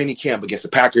remember training camp against the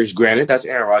Packers. Granted, that's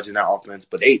Aaron Rodgers in that offense,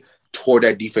 but they tore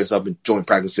that defense up in joint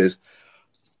practices.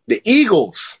 The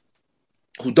Eagles,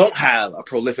 who don't have a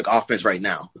prolific offense right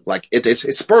now, like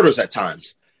it's spurters at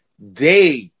times,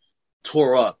 they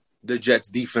tore up the Jets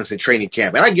defense in training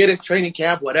camp. And I get it, training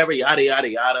camp, whatever, yada, yada,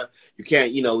 yada. You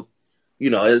can't,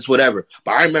 it's whatever.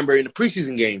 But I remember in the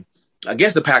preseason game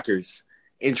against the Packers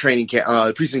in training camp,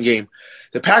 preseason game,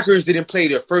 the Packers didn't play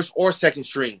their first or second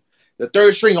string. The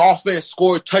third string offense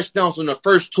scored touchdowns on the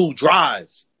first 2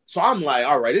 drives. So I'm like,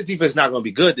 all right, this defense is not going to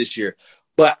be good this year.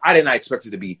 But I did not expect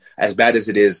it to be as bad as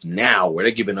it is now, where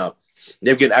they're giving up.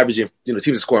 They're getting averaging, teams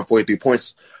are scoring 43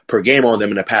 points per game on them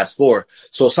in the past 4.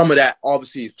 So some of that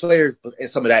obviously is players, and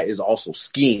some of that is also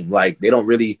scheme. Like they don't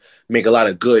really make a lot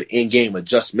of good in-game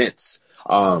adjustments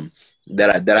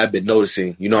that I've been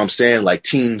noticing. You know what I'm saying? Like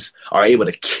teams are able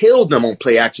to kill them on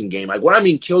play action game. Like what I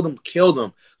mean, kill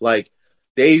them. Like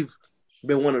they've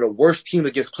been one of the worst teams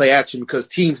against play action because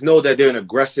teams know that they're an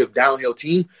aggressive downhill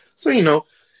team. So,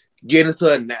 get into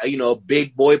a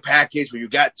big boy package where you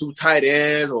got 2 tight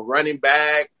ends or running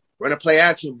back, run a play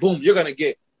action, boom, you're going to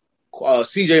get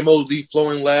CJ Mosley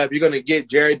flowing left. You're going to get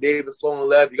Jared Davis flowing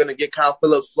left. You're going to get Kyle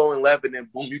Phillips flowing left, and then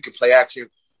boom, you can play action.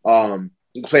 Boom,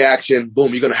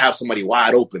 you're going to have somebody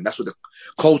wide open. That's what the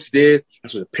Colts did.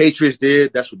 That's what the Patriots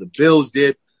did. That's what the Bills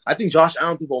did. I think Josh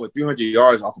Allen threw over 300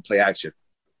 yards off of play action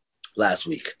last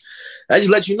week. I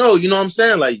just let you know what I'm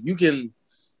saying? Like you can,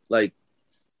 like,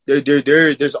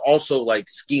 there's also like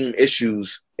scheme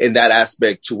issues in that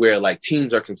aspect to where like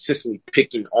teams are consistently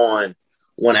picking on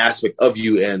one aspect of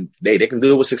you and they can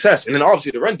do it with success. And then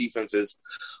obviously the run defense is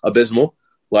abysmal.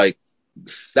 Like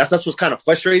that's what's kind of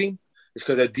frustrating is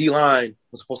because the D-line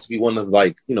was supposed to be one of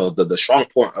like, the strong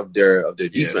point of their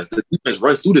defense. Yeah. The defense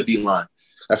runs through the D-line.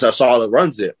 That's how solid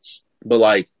runs it. But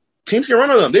like teams can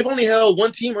run on them. They've only held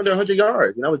one team under 100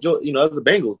 yards. With Joe, that's the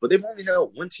Bengals, but they've only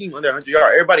held one team under 100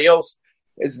 yards. Everybody else,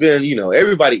 it's been,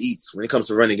 everybody eats when it comes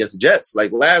to running against the Jets.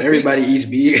 Like last everybody week, eats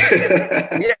B.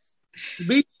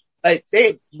 Yeah, like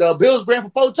the Bills ran for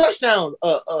 4 touchdowns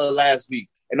last week,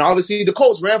 and obviously the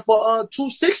Colts ran for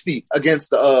 260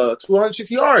 against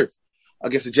 260 yards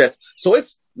against the Jets. So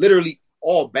it's literally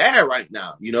all bad right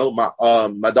now.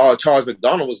 My dog Charles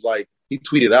McDonald was like, he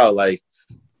tweeted out like,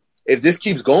 if this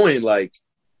keeps going, like,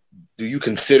 do you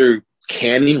consider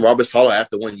canning Robert Saleh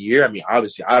after 1 year? I mean,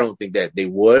 obviously, I don't think that they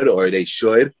would or they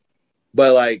should.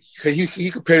 But, like,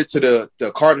 he compared it to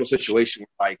the Cardinal situation.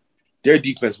 Like, their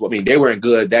defense, they weren't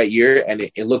good that year, and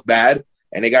it looked bad,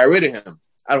 and they got rid of him.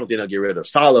 I don't think they'll get rid of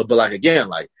Saleh. But, like, again,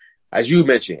 like, as you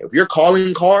mentioned, if your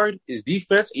calling card is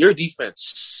defense, your defense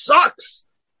sucks,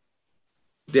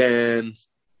 then,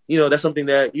 that's something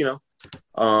that,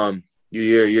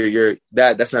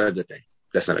 that's not a good thing.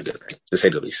 That's not a good thing, to say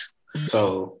the least.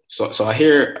 So I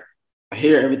hear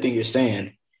everything you're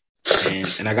saying,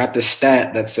 and I got this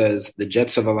stat that says the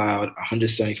Jets have allowed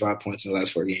 175 points in the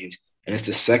last 4 games, and it's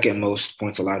the second most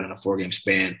points allowed in a 4-game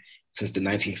span since the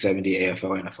 1970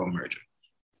 AFL-NFL merger.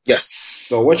 Yes.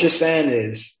 So what you're saying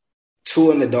is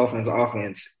Tua in the Dolphins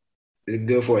offense is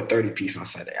good for a 30-piece on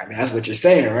Sunday. I mean, that's what you're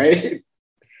saying, right?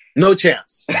 No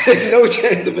chance. No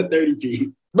chance of a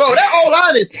 30-piece. Bro, that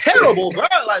O-line is terrible, bro.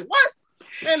 Like, what?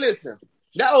 Man, listen.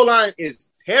 That O-line is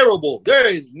terrible. There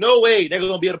is no way they're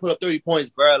going to be able to put up 30 points,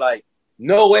 bro. Like,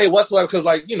 No way whatsoever. Because,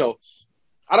 like, you know,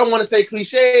 I don't want to say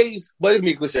cliches, but it's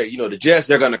me cliche. You know, the Jets,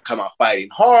 they're going to come out fighting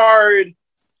hard.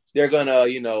 They're going to,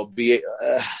 you know,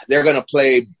 they're going to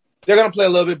play a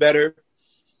little bit better.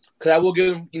 Because I will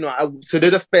give them, you know, to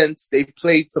their defense, they've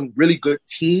played some really good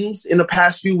teams in the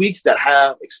past few weeks that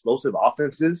have explosive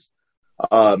offenses.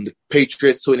 The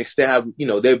Patriots, to an extent, have, you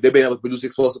know, they've been able to produce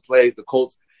explosive plays. The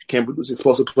Colts can produce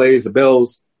explosive plays. The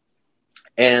Bills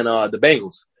and the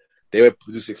Bengals, they would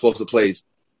produce explosive plays.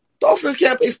 Dolphins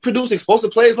can't produce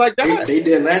explosive plays like that. They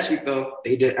did last week, though.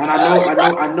 They did, and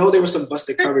I know there were some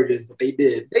busted coverages, but they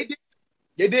did. They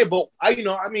did, but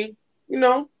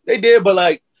they did, but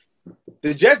like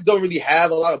the Jets don't really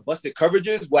have a lot of busted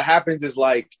coverages. What happens is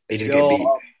like they just get beat.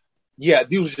 Yeah,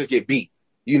 dudes just get beat,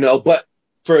 you know. But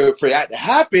for that to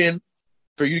happen,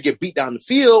 for you to get beat down the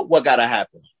field, what gotta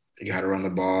happen? You gotta run the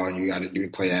ball, and you gotta do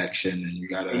play action, and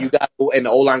and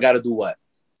the O-line gotta do what?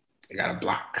 They gotta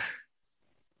block.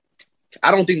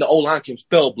 I don't think the O-line can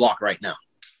spell block right now.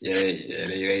 Yeah,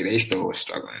 they still were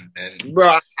struggling. And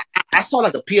bro, I saw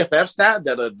like a PFF stat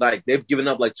that like they've given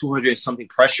up like 200 and something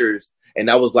pressures, and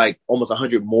that was like almost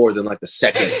 100 more than like the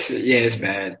second. Yeah, it's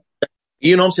bad.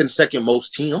 You know what I'm saying? Second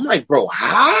most team. I'm like, bro,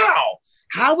 how?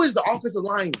 How is the offensive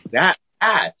line that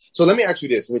bad? So let me ask you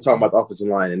this. When we talk about the offensive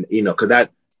line, and you know, because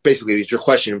that basically is your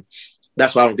question.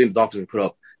 That's why I don't think the Dolphins can put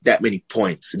up that many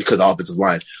points because of the offensive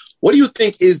line. What do you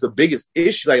think is the biggest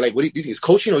issue? Like what do you think is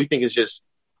coaching, or do you think it's just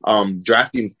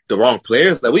drafting the wrong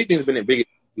players? Like, what do you think has been the biggest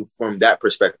issue from that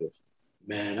perspective?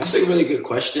 Man, that's a really good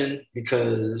question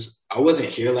because I wasn't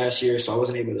here last year, so I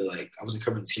wasn't able to I wasn't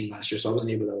covering the team last year, so I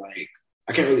wasn't able to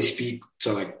I can't really speak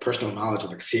to like personal knowledge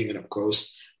of like seeing it up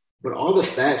close. But all the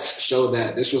stats show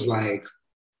that this was like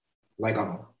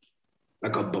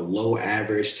a below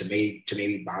average to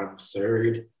maybe bottom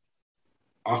third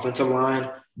offensive line.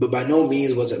 But by no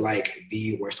means was it like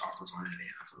the worst offensive line in the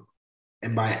NFL.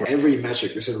 And by every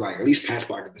metric, this is like, at least pass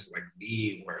blocking, this is like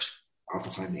the worst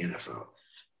offensive line in the NFL.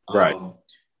 Right.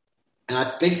 And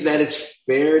I think that it's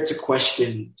fair to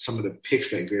question some of the picks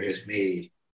that Greer has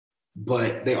made,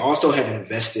 but they also have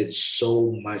invested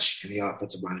so much in the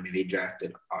offensive line. I mean, they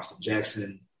drafted Austin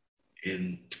Jackson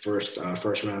in first round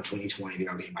 2020. They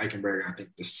got Liam Eichenberg, I think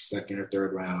the second or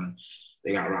third round.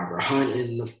 They got Robert Hunt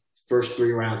in the first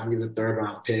 3 rounds, maybe the third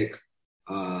round pick.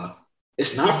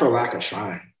 It's not for lack of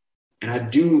trying. And I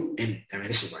mean,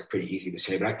 this is like pretty easy to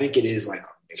say, but I think it is like a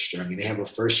mixture. I mean, they have a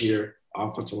first year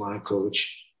offensive line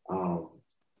coach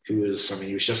he was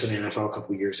just in the NFL a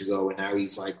couple of years ago, and now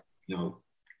he's like, you know,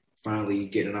 finally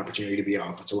getting an opportunity to be an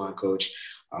offensive line coach.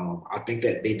 I think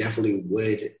that they definitely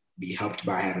would be helped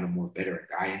by having a more veteran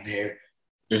guy in there.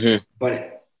 Mm-hmm.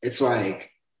 But it's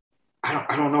like,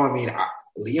 I don't know. I mean,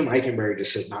 Liam Eichenberg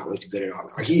just has not looked good at all.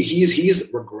 Like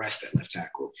he's regressed at left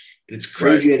tackle. And it's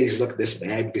crazy that he's looked this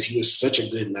bad because he was such a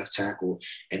good left tackle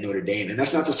at Notre Dame. And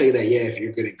that's not to say that, yeah, if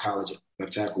you're good in college at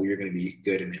left tackle, you're going to be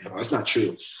good in the NFL. That's not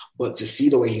true. But to see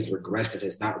the way he's regressed, it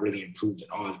has not really improved at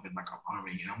all. It's been like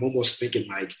alarming. And I'm almost thinking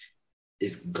like,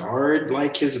 is guard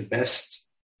like his best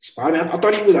spot? I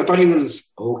thought he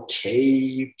was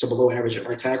okay to below average at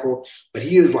right tackle, but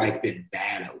he has like been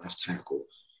bad at left tackle.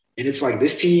 And it's like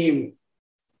this team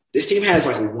has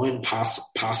like one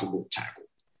possible tackle,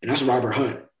 and that's Robert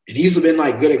Hunt. And he's been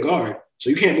like good at guard, so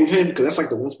you can't move him because that's like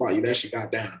the one spot you've actually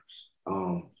got down.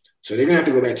 So they're gonna have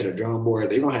to go back to the drawing board.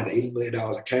 They're gonna have $80 million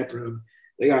in cap room.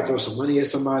 They gotta throw some money at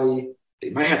somebody. They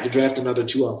might have to draft another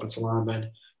 2 offensive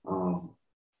linemen.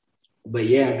 But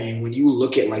yeah, I mean, when you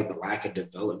look at like the lack of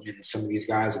development in some of these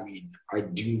guys, I mean, I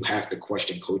do have to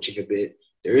question coaching a bit.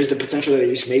 There is the potential that they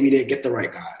just maybe didn't get the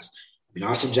right guys. I mean,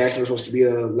 Austin Jackson was supposed to be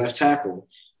a left tackle.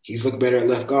 He's looked better at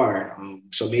left guard.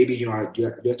 So maybe, you know, you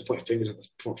have to point fingers at the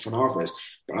front office,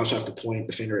 but I also have to point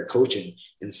the finger at coaching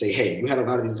and say, hey, you had a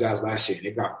lot of these guys last year and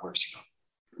they've gotten worse, you know.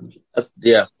 That's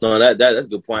a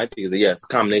good point. I think it's a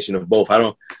combination of both. I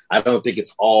don't think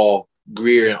it's all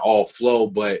Greer and all Flo,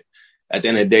 but at the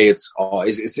end of the day, it's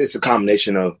a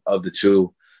combination of the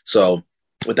two. So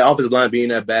with the offensive line being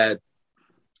that bad,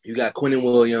 you got Quinnen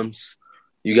Williams,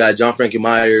 you got John Frankie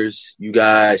Myers, you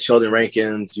got Sheldon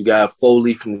Rankins, you got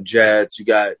Foley from the Jets, you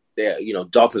got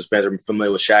Dolphins fans are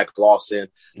familiar with Shaq Lawson.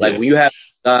 Like when you have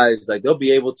guys, like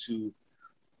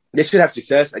they should have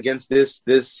success against this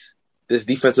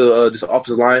defensive this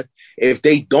offensive line. If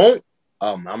they don't,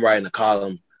 I'm writing a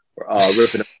column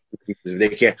ripping if they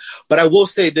can't. But I will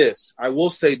say this.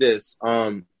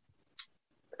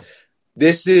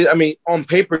 This is, I mean, on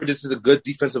paper, this is a good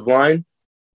defensive line.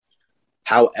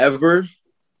 However,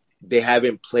 they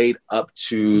haven't played up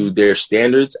to their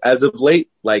standards as of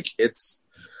late. It's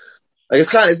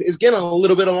getting a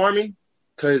little bit alarming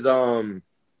because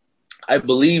I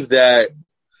believe that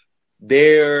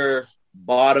they're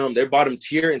bottom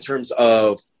tier in terms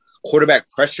of quarterback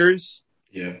pressures.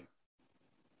 Yeah.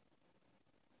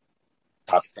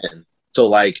 Top 10. So,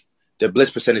 like, their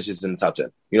blitz percentage is in the top 10.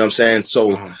 You know what I'm saying?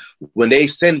 So, when they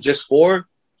send just 4,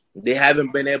 they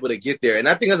haven't been able to get there. And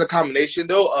I think that's a combination,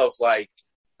 though, of, like,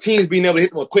 teams being able to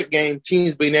hit them with a quick game,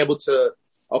 teams being able to,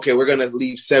 okay, we're going to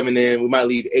leave 7 in, we might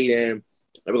leave 8 in, and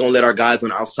we're going to let our guys on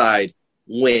the outside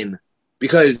win.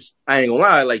 Because I ain't gonna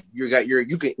lie, like you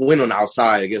can win on the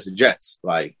outside against the Jets.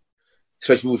 Like,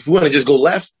 especially if you want to just go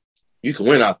left, you can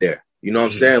win out there. You know what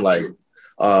I'm saying? Like,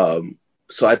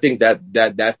 so I think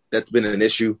that's been an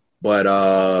issue.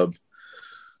 But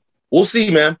we'll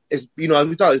see, man. It's we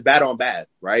thought it's bad on bad,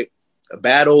 right? A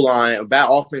bad O-line, a bad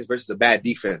offense versus a bad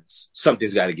defense.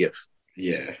 Something's got to give.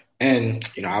 Yeah, and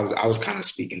I was kind of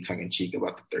speaking tongue in cheek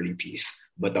about the 30-piece.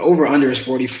 But the over-under is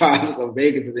 45, so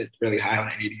Vegas isn't really high on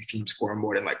any of these teams scoring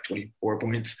more than like 24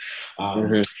 points.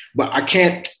 But I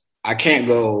can't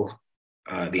go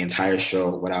the entire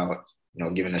show without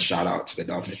giving a shout out to the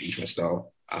Dolphins defense,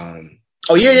 though.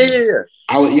 Yeah.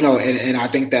 I would, and I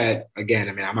think that again.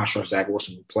 I mean, I'm not sure if Zach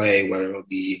Wilson will play, whether it'll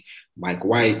be Mike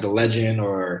White, the legend,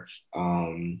 or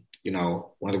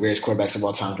one of the greatest quarterbacks of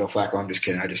all time, Joe Flacco. I'm just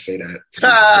kidding. I just say that.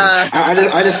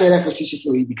 I just say that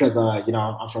facetiously because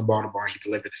I'm from Baltimore. He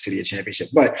delivered the city a championship.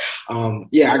 But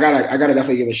I gotta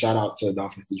definitely give a shout out to the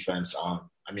Dolphins defense. I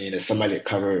mean, as somebody that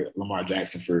covered Lamar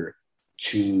Jackson for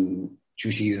two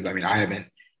seasons, I mean, I haven't.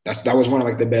 That was one of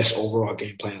like the best overall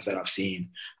game plans that I've seen.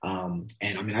 And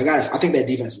I mean, I think that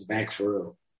defense is back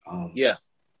for real.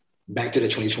 Back to the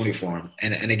 2020 form.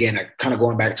 And again, kind of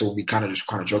going back to what we kind of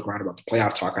joke around about the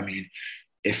playoff talk. I mean,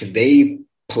 if they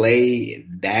play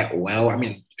that well, I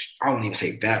mean, I don't even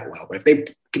say that well, but if they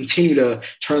continue to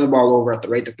turn the ball over at the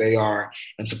rate that they are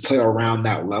and to play around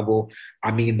that level,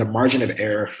 I mean, the margin of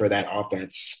error for that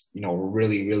offense,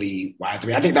 really, really wide. I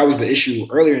mean, I think that was the issue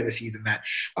earlier in the season that,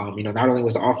 not only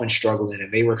was the offense struggling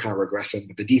and they were kind of regressing,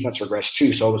 but the defense regressed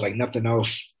too. So it was like nothing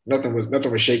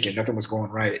was shaking, nothing was going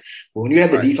right. But when you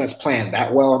have the defense playing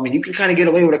that well, I mean, you can kind of get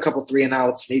away with a couple 3 and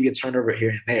outs, maybe a turnover here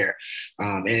and there.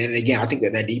 And again, I think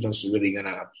that defense is really going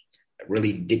to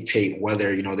really dictate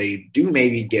whether, they do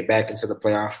maybe get back into the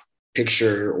playoff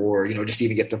picture or, just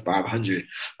even get to 500.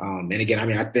 And again, I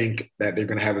mean, I think that they're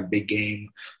going to have a big game,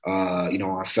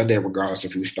 on Sunday, regardless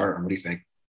of who's starting. What do you think?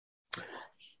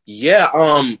 Yeah.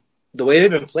 The way they've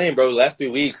been playing, bro, the last 3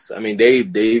 weeks, I mean,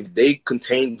 they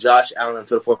contained Josh Allen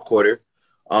until the fourth quarter.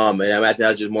 And I think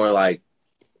that's just more like,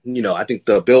 I think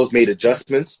the Bills made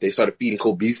adjustments. They started feeding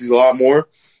Cole Beasley a lot more.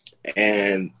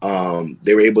 And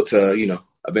they were able to,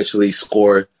 eventually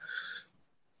score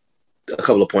a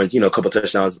couple of points, a couple of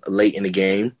touchdowns late in the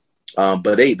game.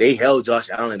 But they held Josh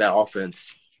Allen in that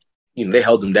offense. They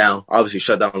held him down, obviously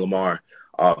shut down Lamar.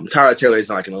 Tyrod Taylor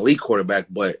isn't like an elite quarterback,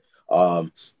 but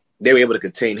they were able to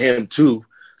contain him too.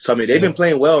 So, I mean, they've been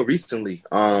playing well recently.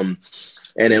 And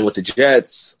then with the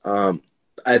Jets, I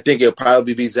think it'll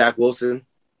probably be Zach Wilson.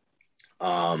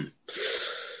 Zach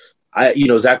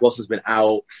Wilson's been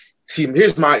out. See,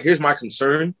 here's my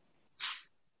concern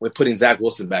with putting Zach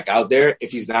Wilson back out there.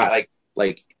 If he's not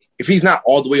if he's not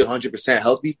all the way 100%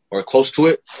 healthy or close to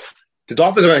it, the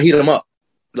Dolphins are going to heat him up.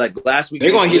 Like last week,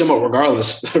 they're going to heat him up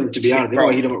regardless. To be honest, they're going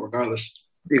to heat him up regardless.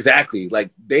 Exactly.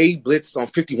 Like they blitzed on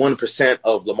 51%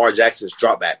 of Lamar Jackson's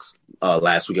dropbacks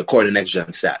last week, according to Next Gen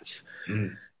Stats.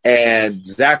 Mm-hmm. And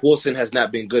Zach Wilson has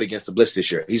not been good against the blitz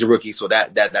this year. He's a rookie, so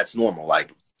that's normal.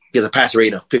 Like he has a passer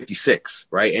rating of 56,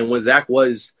 right? And when Zach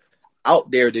was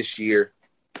out there this year,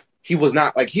 he was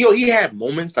not like he had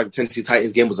moments. Like the Tennessee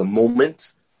Titans game was a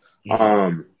moment.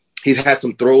 Mm-hmm. He's had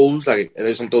some throws, like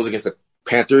there's some throws against the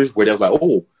Panthers where they was like,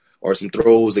 oh, or some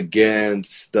throws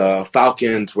against the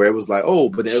Falcons where it was like, oh,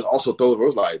 but then there's also throws where it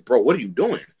was like, bro, what are you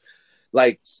doing?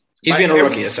 Like he's been a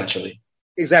rookie essentially.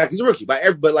 Exactly, he's a rookie by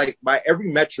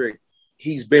every metric.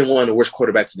 He's been one of the worst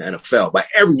quarterbacks in the NFL. By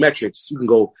every metric, you can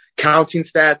go counting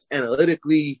stats,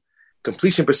 analytically,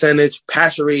 completion percentage,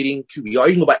 passer rating, QBR.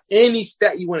 You can go by any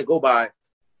stat you want to go by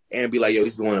and be like, yo,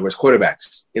 he's been one of the worst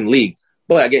quarterbacks in the league.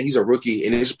 But again, he's a rookie,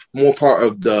 and it's more part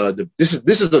of this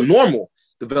is the normal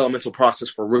developmental process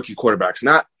for rookie quarterbacks,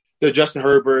 not the Justin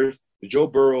Herbert, the Joe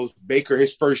Burrows, Baker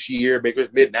his first year.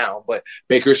 Baker's mid now, but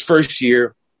Baker's first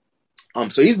year.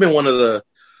 So he's been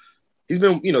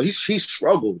he's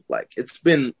struggled. Like it's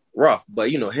been rough,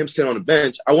 but him sitting on the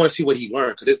bench, I want to see what he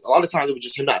learned because a lot of times it was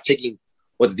just him not taking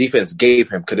what the defense gave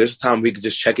him. Because there's a time we could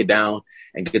just check it down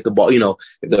and get the ball.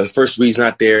 If the first read's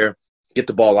not there, get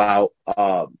the ball out.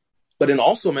 But then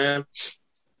also, man,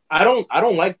 I don't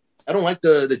like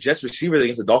the Jets receivers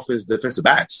against the Dolphins defensive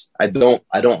backs. I don't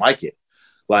like it.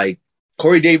 Like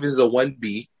Corey Davis is a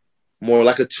 1B, more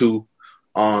like a 2.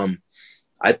 I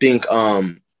think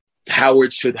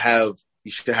Howard should have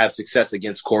success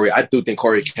against Corey. I do think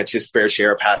Corey catches fair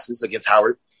share of passes against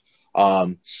Howard.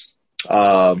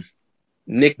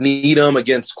 Nick Needham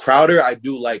against Crowder. I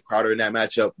do like Crowder in that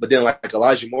matchup. But then like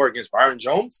Elijah Moore against Byron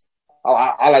Jones.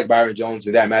 I like Byron Jones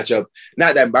in that matchup.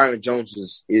 Not that Byron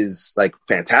Jones is like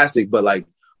fantastic, but like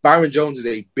Byron Jones is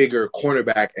a bigger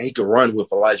cornerback and he can run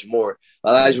with Elijah Moore.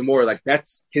 Elijah Moore, like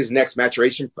that's his next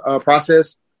maturation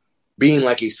process. Being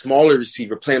like a smaller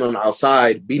receiver, playing on the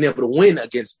outside, being able to win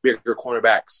against bigger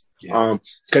cornerbacks. Yeah.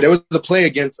 Because there was a play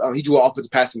against, he drew an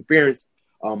offensive pass interference.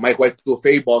 Mike White threw a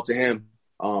fade ball to him.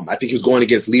 I think he was going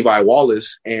against Levi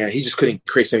Wallace, and he just couldn't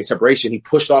create any separation. He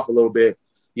pushed off a little bit.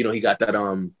 You know, he got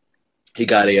that. He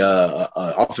got a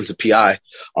offensive PI.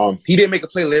 He didn't make a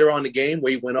play later on in the game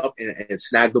where he went up and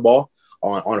snagged the ball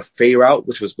on a fade route,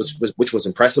 which was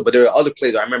impressive. But there are other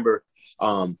plays. I remember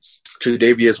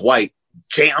Tre'Davious White.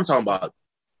 I'm talking about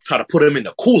trying to put him in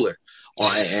the cooler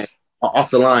and off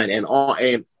the line and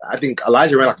I think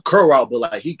Elijah ran like a curl route, but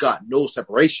like he got no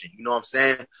separation. You know what I'm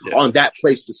saying? Yeah. On that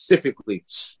play specifically.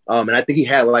 And I think he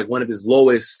had like one of his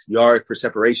lowest yards per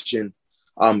separation.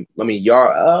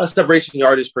 Separation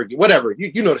yardage per whatever.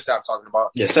 You know the stuff I'm talking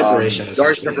about. Yeah, separation.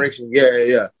 Yard separation.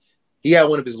 Yeah. He had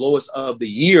one of his lowest of the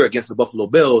year against the Buffalo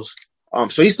Bills.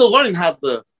 So he's still learning how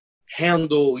to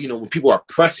handle, you know, when people are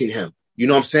pressing him. You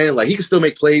know what I'm saying? Like, he can still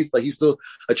make plays. Like, he's still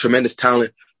a tremendous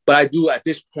talent. But I do, at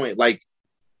this point, like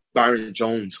Byron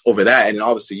Jones over that. And then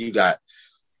obviously you got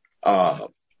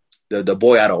the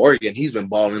boy out of Oregon. He's been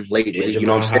balling lately. You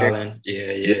know what I'm saying? Holland.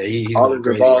 Yeah. He's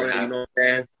been balling, you know what I'm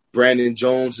saying? Brandon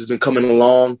Jones has been coming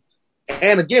along.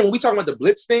 And again, when we talk about the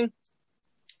blitz thing,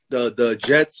 the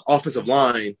Jets' offensive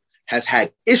line has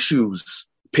had issues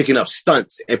picking up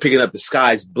stunts and picking up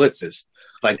disguised blitzes.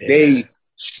 Like, they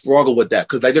struggle with that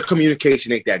because like their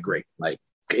communication ain't that great. Like,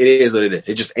 it is what it is.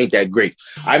 It just ain't that great.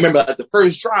 I remember at the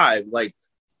first drive, like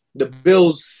the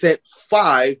Bills sent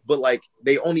 5, but like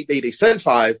they sent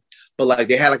 5, but like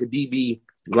they had like a DB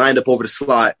lined up over the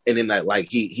slot, and then like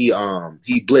he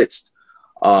blitzed.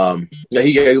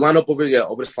 He lined up over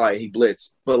the slot and he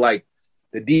blitzed, but like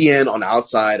the DN on the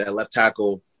outside at left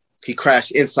tackle, he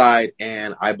crashed inside,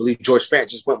 and I believe George Fant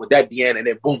just went with that DN, and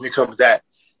then boom, here comes that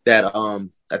I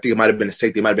think it might have been a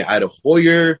safety. It might have been either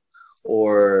Hoyer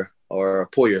or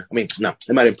Poyer. I mean, no,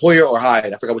 it might have been Poyer or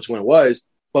Hyde. I forgot which one it was.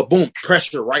 But boom,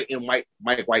 pressure right in Mike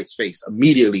White's face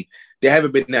immediately. They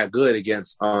haven't been that good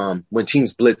against when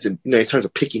teams blitz, and in terms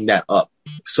of picking that up.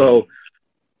 So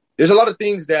there's a lot of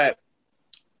things that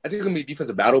I think it's gonna be a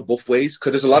defensive battle both ways,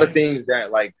 because there's a lot of things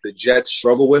that like the Jets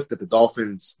struggle with that the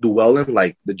Dolphins do well in.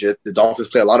 Like the Dolphins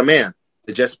play a lot of man.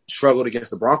 The Jets struggled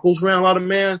against the Broncos, ran a lot of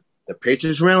man. The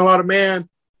Patriots ran a lot of man.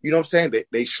 You know what I'm saying?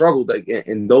 They struggled like,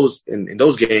 in those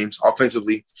games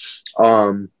offensively.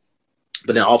 But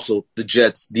then also the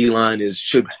Jets D-line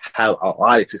should have a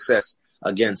lot of success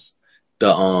against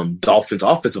the Dolphins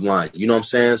offensive line. You know what I'm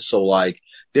saying? So like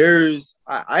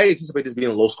I anticipate this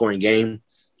being a low scoring game.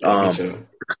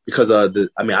 Because I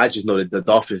just know that the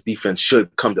Dolphins defense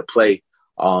should come to play.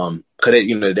 Cause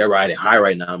they're riding high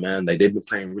right now, man. Like, they've been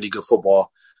playing really good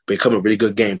football, been coming with really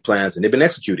good game plans, and they've been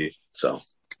executed. So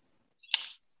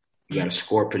you got a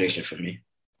score prediction for me?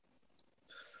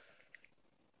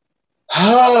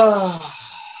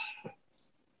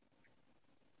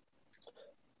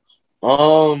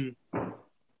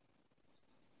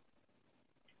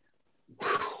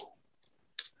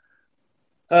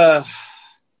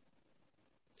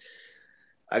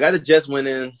 I got the Jets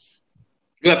winning.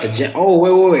 You got the Jets.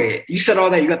 Oh, wait. You said all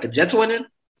that. You got the Jets winning?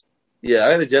 Yeah,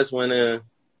 I got the Jets winning.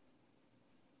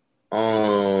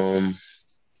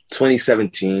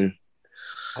 2017.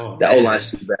 Oh, the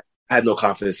O-line's too bad. I have no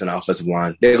confidence in the offensive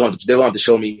line. They're going to have to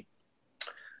show me.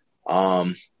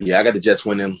 I got the Jets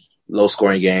winning, low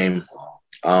scoring game.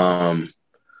 Because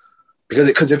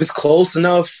if it's close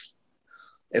enough,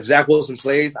 if Zach Wilson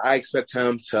plays, I expect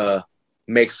him to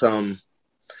make some.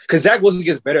 Because Zach Wilson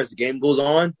gets better as the game goes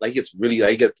on. Like, the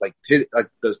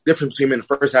difference between him in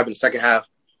the first half and the second half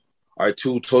are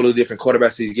two totally different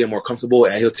quarterbacks. He's getting more comfortable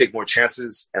and he'll take more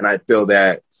chances. And I feel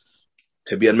that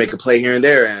he'll be able to make a play here and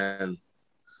there and,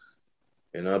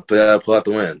 pull out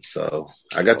the win. So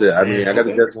I got the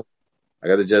Jets. I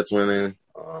got the Jets winning.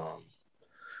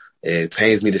 It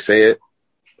pains me to say it,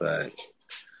 but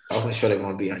I'm sure they're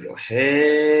going to be on your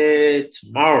head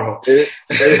tomorrow. It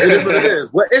is what it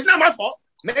is. Well, it's not my fault.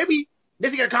 Maybe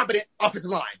if you get a competent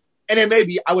offensive line, and then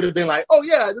maybe I would have been like, "Oh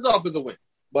yeah, this offense will win."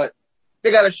 But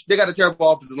they got a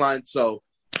terrible offensive line, so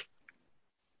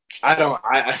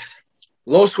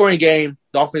low scoring game.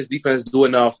 Dolphins defense do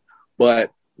enough,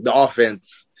 but the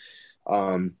offense,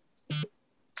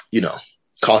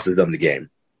 costs them the game.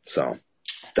 So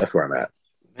that's where I'm at.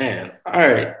 Man, all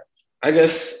right. I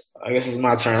guess it's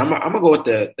my turn. I'm gonna go with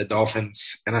the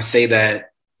Dolphins, and I say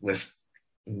that with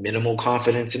minimal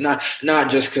confidence, and not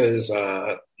just because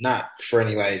not for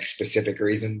any like specific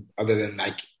reason other than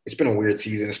like it's been a weird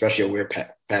season, especially a weird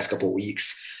past couple of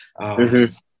weeks.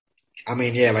 I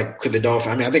mean, yeah, like could the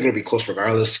Dolphins? I mean, I think it'll be close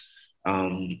regardless.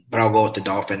 But I'll go with the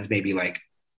Dolphins, maybe like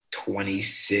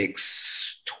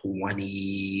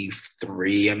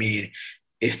 26-23. I mean,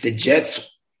 if the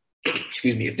Jets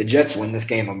win this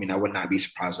game, I mean, I would not be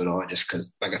surprised at all, just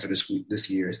because, like I said, this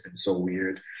year has been so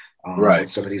weird. Right.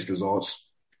 Some of these results.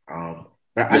 But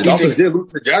the Dolphins did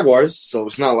lose to the Jaguars, so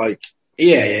it's not like.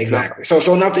 Yeah, exactly.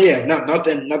 So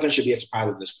nothing should be a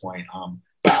surprise at this point.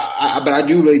 But I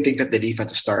do really think that the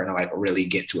defense is starting to like really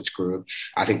get to its groove.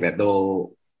 I think that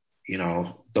they'll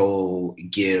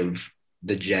give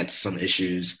the Jets some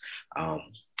issues.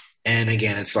 And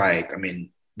again, it's like, I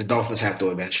mean, the Dolphins have to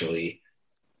eventually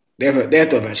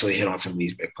hit on some of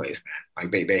these big plays, man.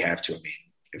 Like they have to. I mean,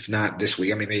 if not this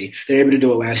week, I mean, they're able to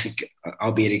do it last week,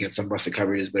 albeit against some busted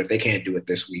coverages. But if they can't do it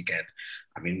this weekend,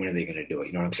 I mean, when are they going to do it?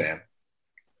 You know what I'm saying?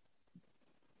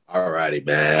 All righty,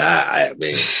 man. I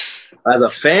mean, as a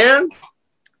fan,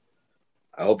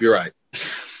 I hope you're right.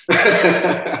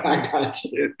 I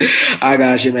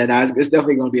got you, man. It's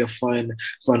definitely going to be a fun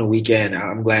weekend.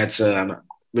 I'm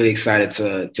really excited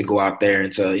to go out there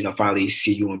and to, finally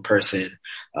see you in person.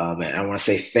 And I want to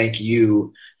say thank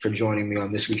you for joining me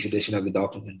on this week's edition of the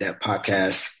Dolphins in Depth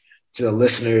podcast. To the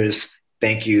listeners,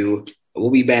 thank you.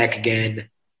 We'll be back again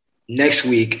next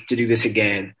week to do this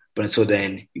again. But until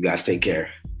then, you guys take care.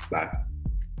 Bye.